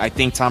this kid. I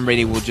think Tom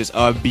Brady will just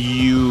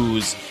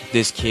abuse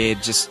this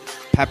kid, just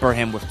pepper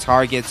him with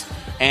targets.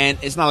 And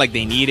it's not like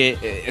they need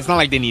it. It's not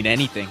like they need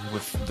anything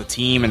with the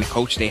team and the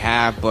coach they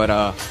have. But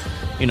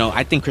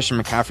I think Christian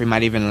McCaffrey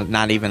might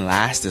not even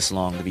last this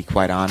long, to be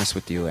quite honest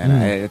with you. And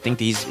I think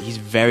he's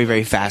very,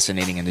 very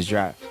fascinating in this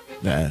draft.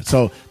 Yeah.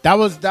 So that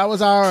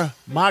was our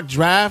mock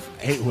draft.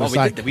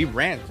 We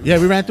ran. Yeah,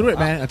 we ran through it,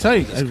 man. I tell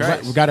you,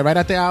 we got it right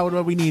at the hour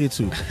where we needed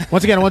to.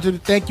 Once again, I want to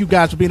thank you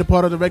guys for being a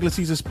part of the regular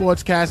season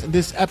Sportscast in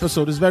this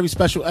episode, this very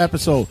special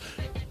episode.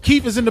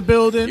 Keith is in the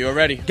building. You're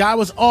ready. Guy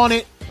was on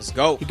it. Let's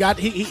go. He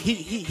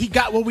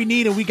got what we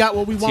need, and we got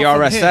what we want.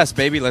 TRSS,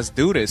 baby. Let's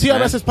do this.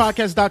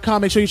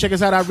 TRSSpodcast.com. Make sure you check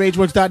us out at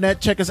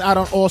RageWorks.net. Check us out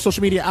on all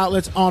social media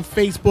outlets on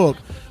Facebook.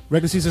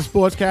 Regular Season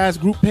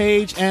Sportscast group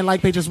page and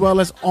like page, as well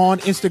as on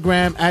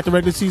Instagram at the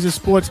Regular Season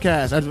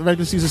Sportscast, at the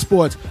Regular Season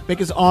Sports. Make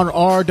us on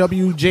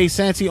RWJ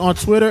Santy on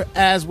Twitter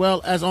as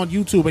well as on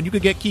YouTube. And you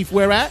could get Keith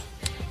where at?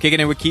 Kicking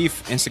it with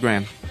Keith,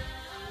 Instagram.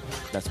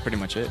 That's pretty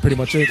much it.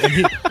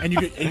 And you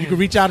can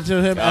reach out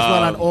to him as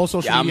well on all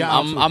social media.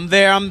 I'm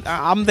there.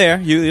 I'm there.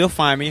 You'll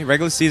find me.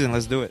 Regular season.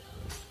 Let's do it.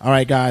 All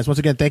right, guys. Once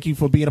again, thank you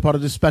for being a part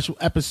of this special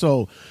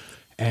episode.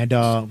 And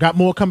got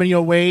more coming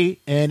your way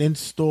and in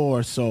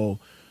store. So,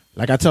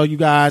 like I tell you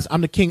guys,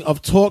 I'm the king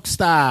of talk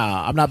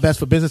style. I'm not best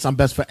for business. I'm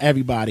best for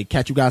everybody.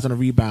 Catch you guys on the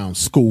rebound.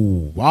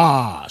 School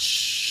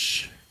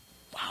wash.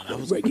 Wow, that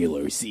was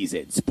regular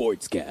season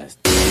Sportscast.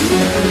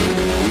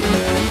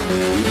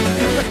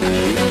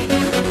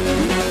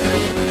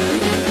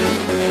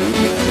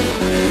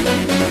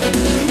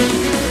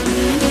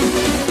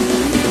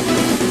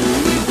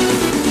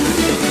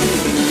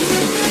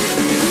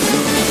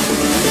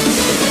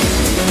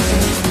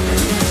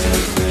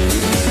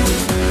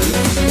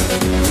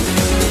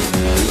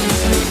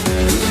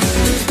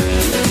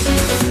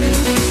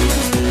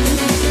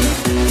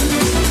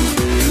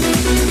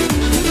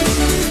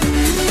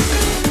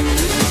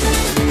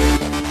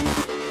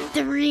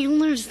 The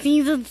regular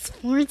season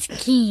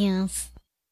Sportscast.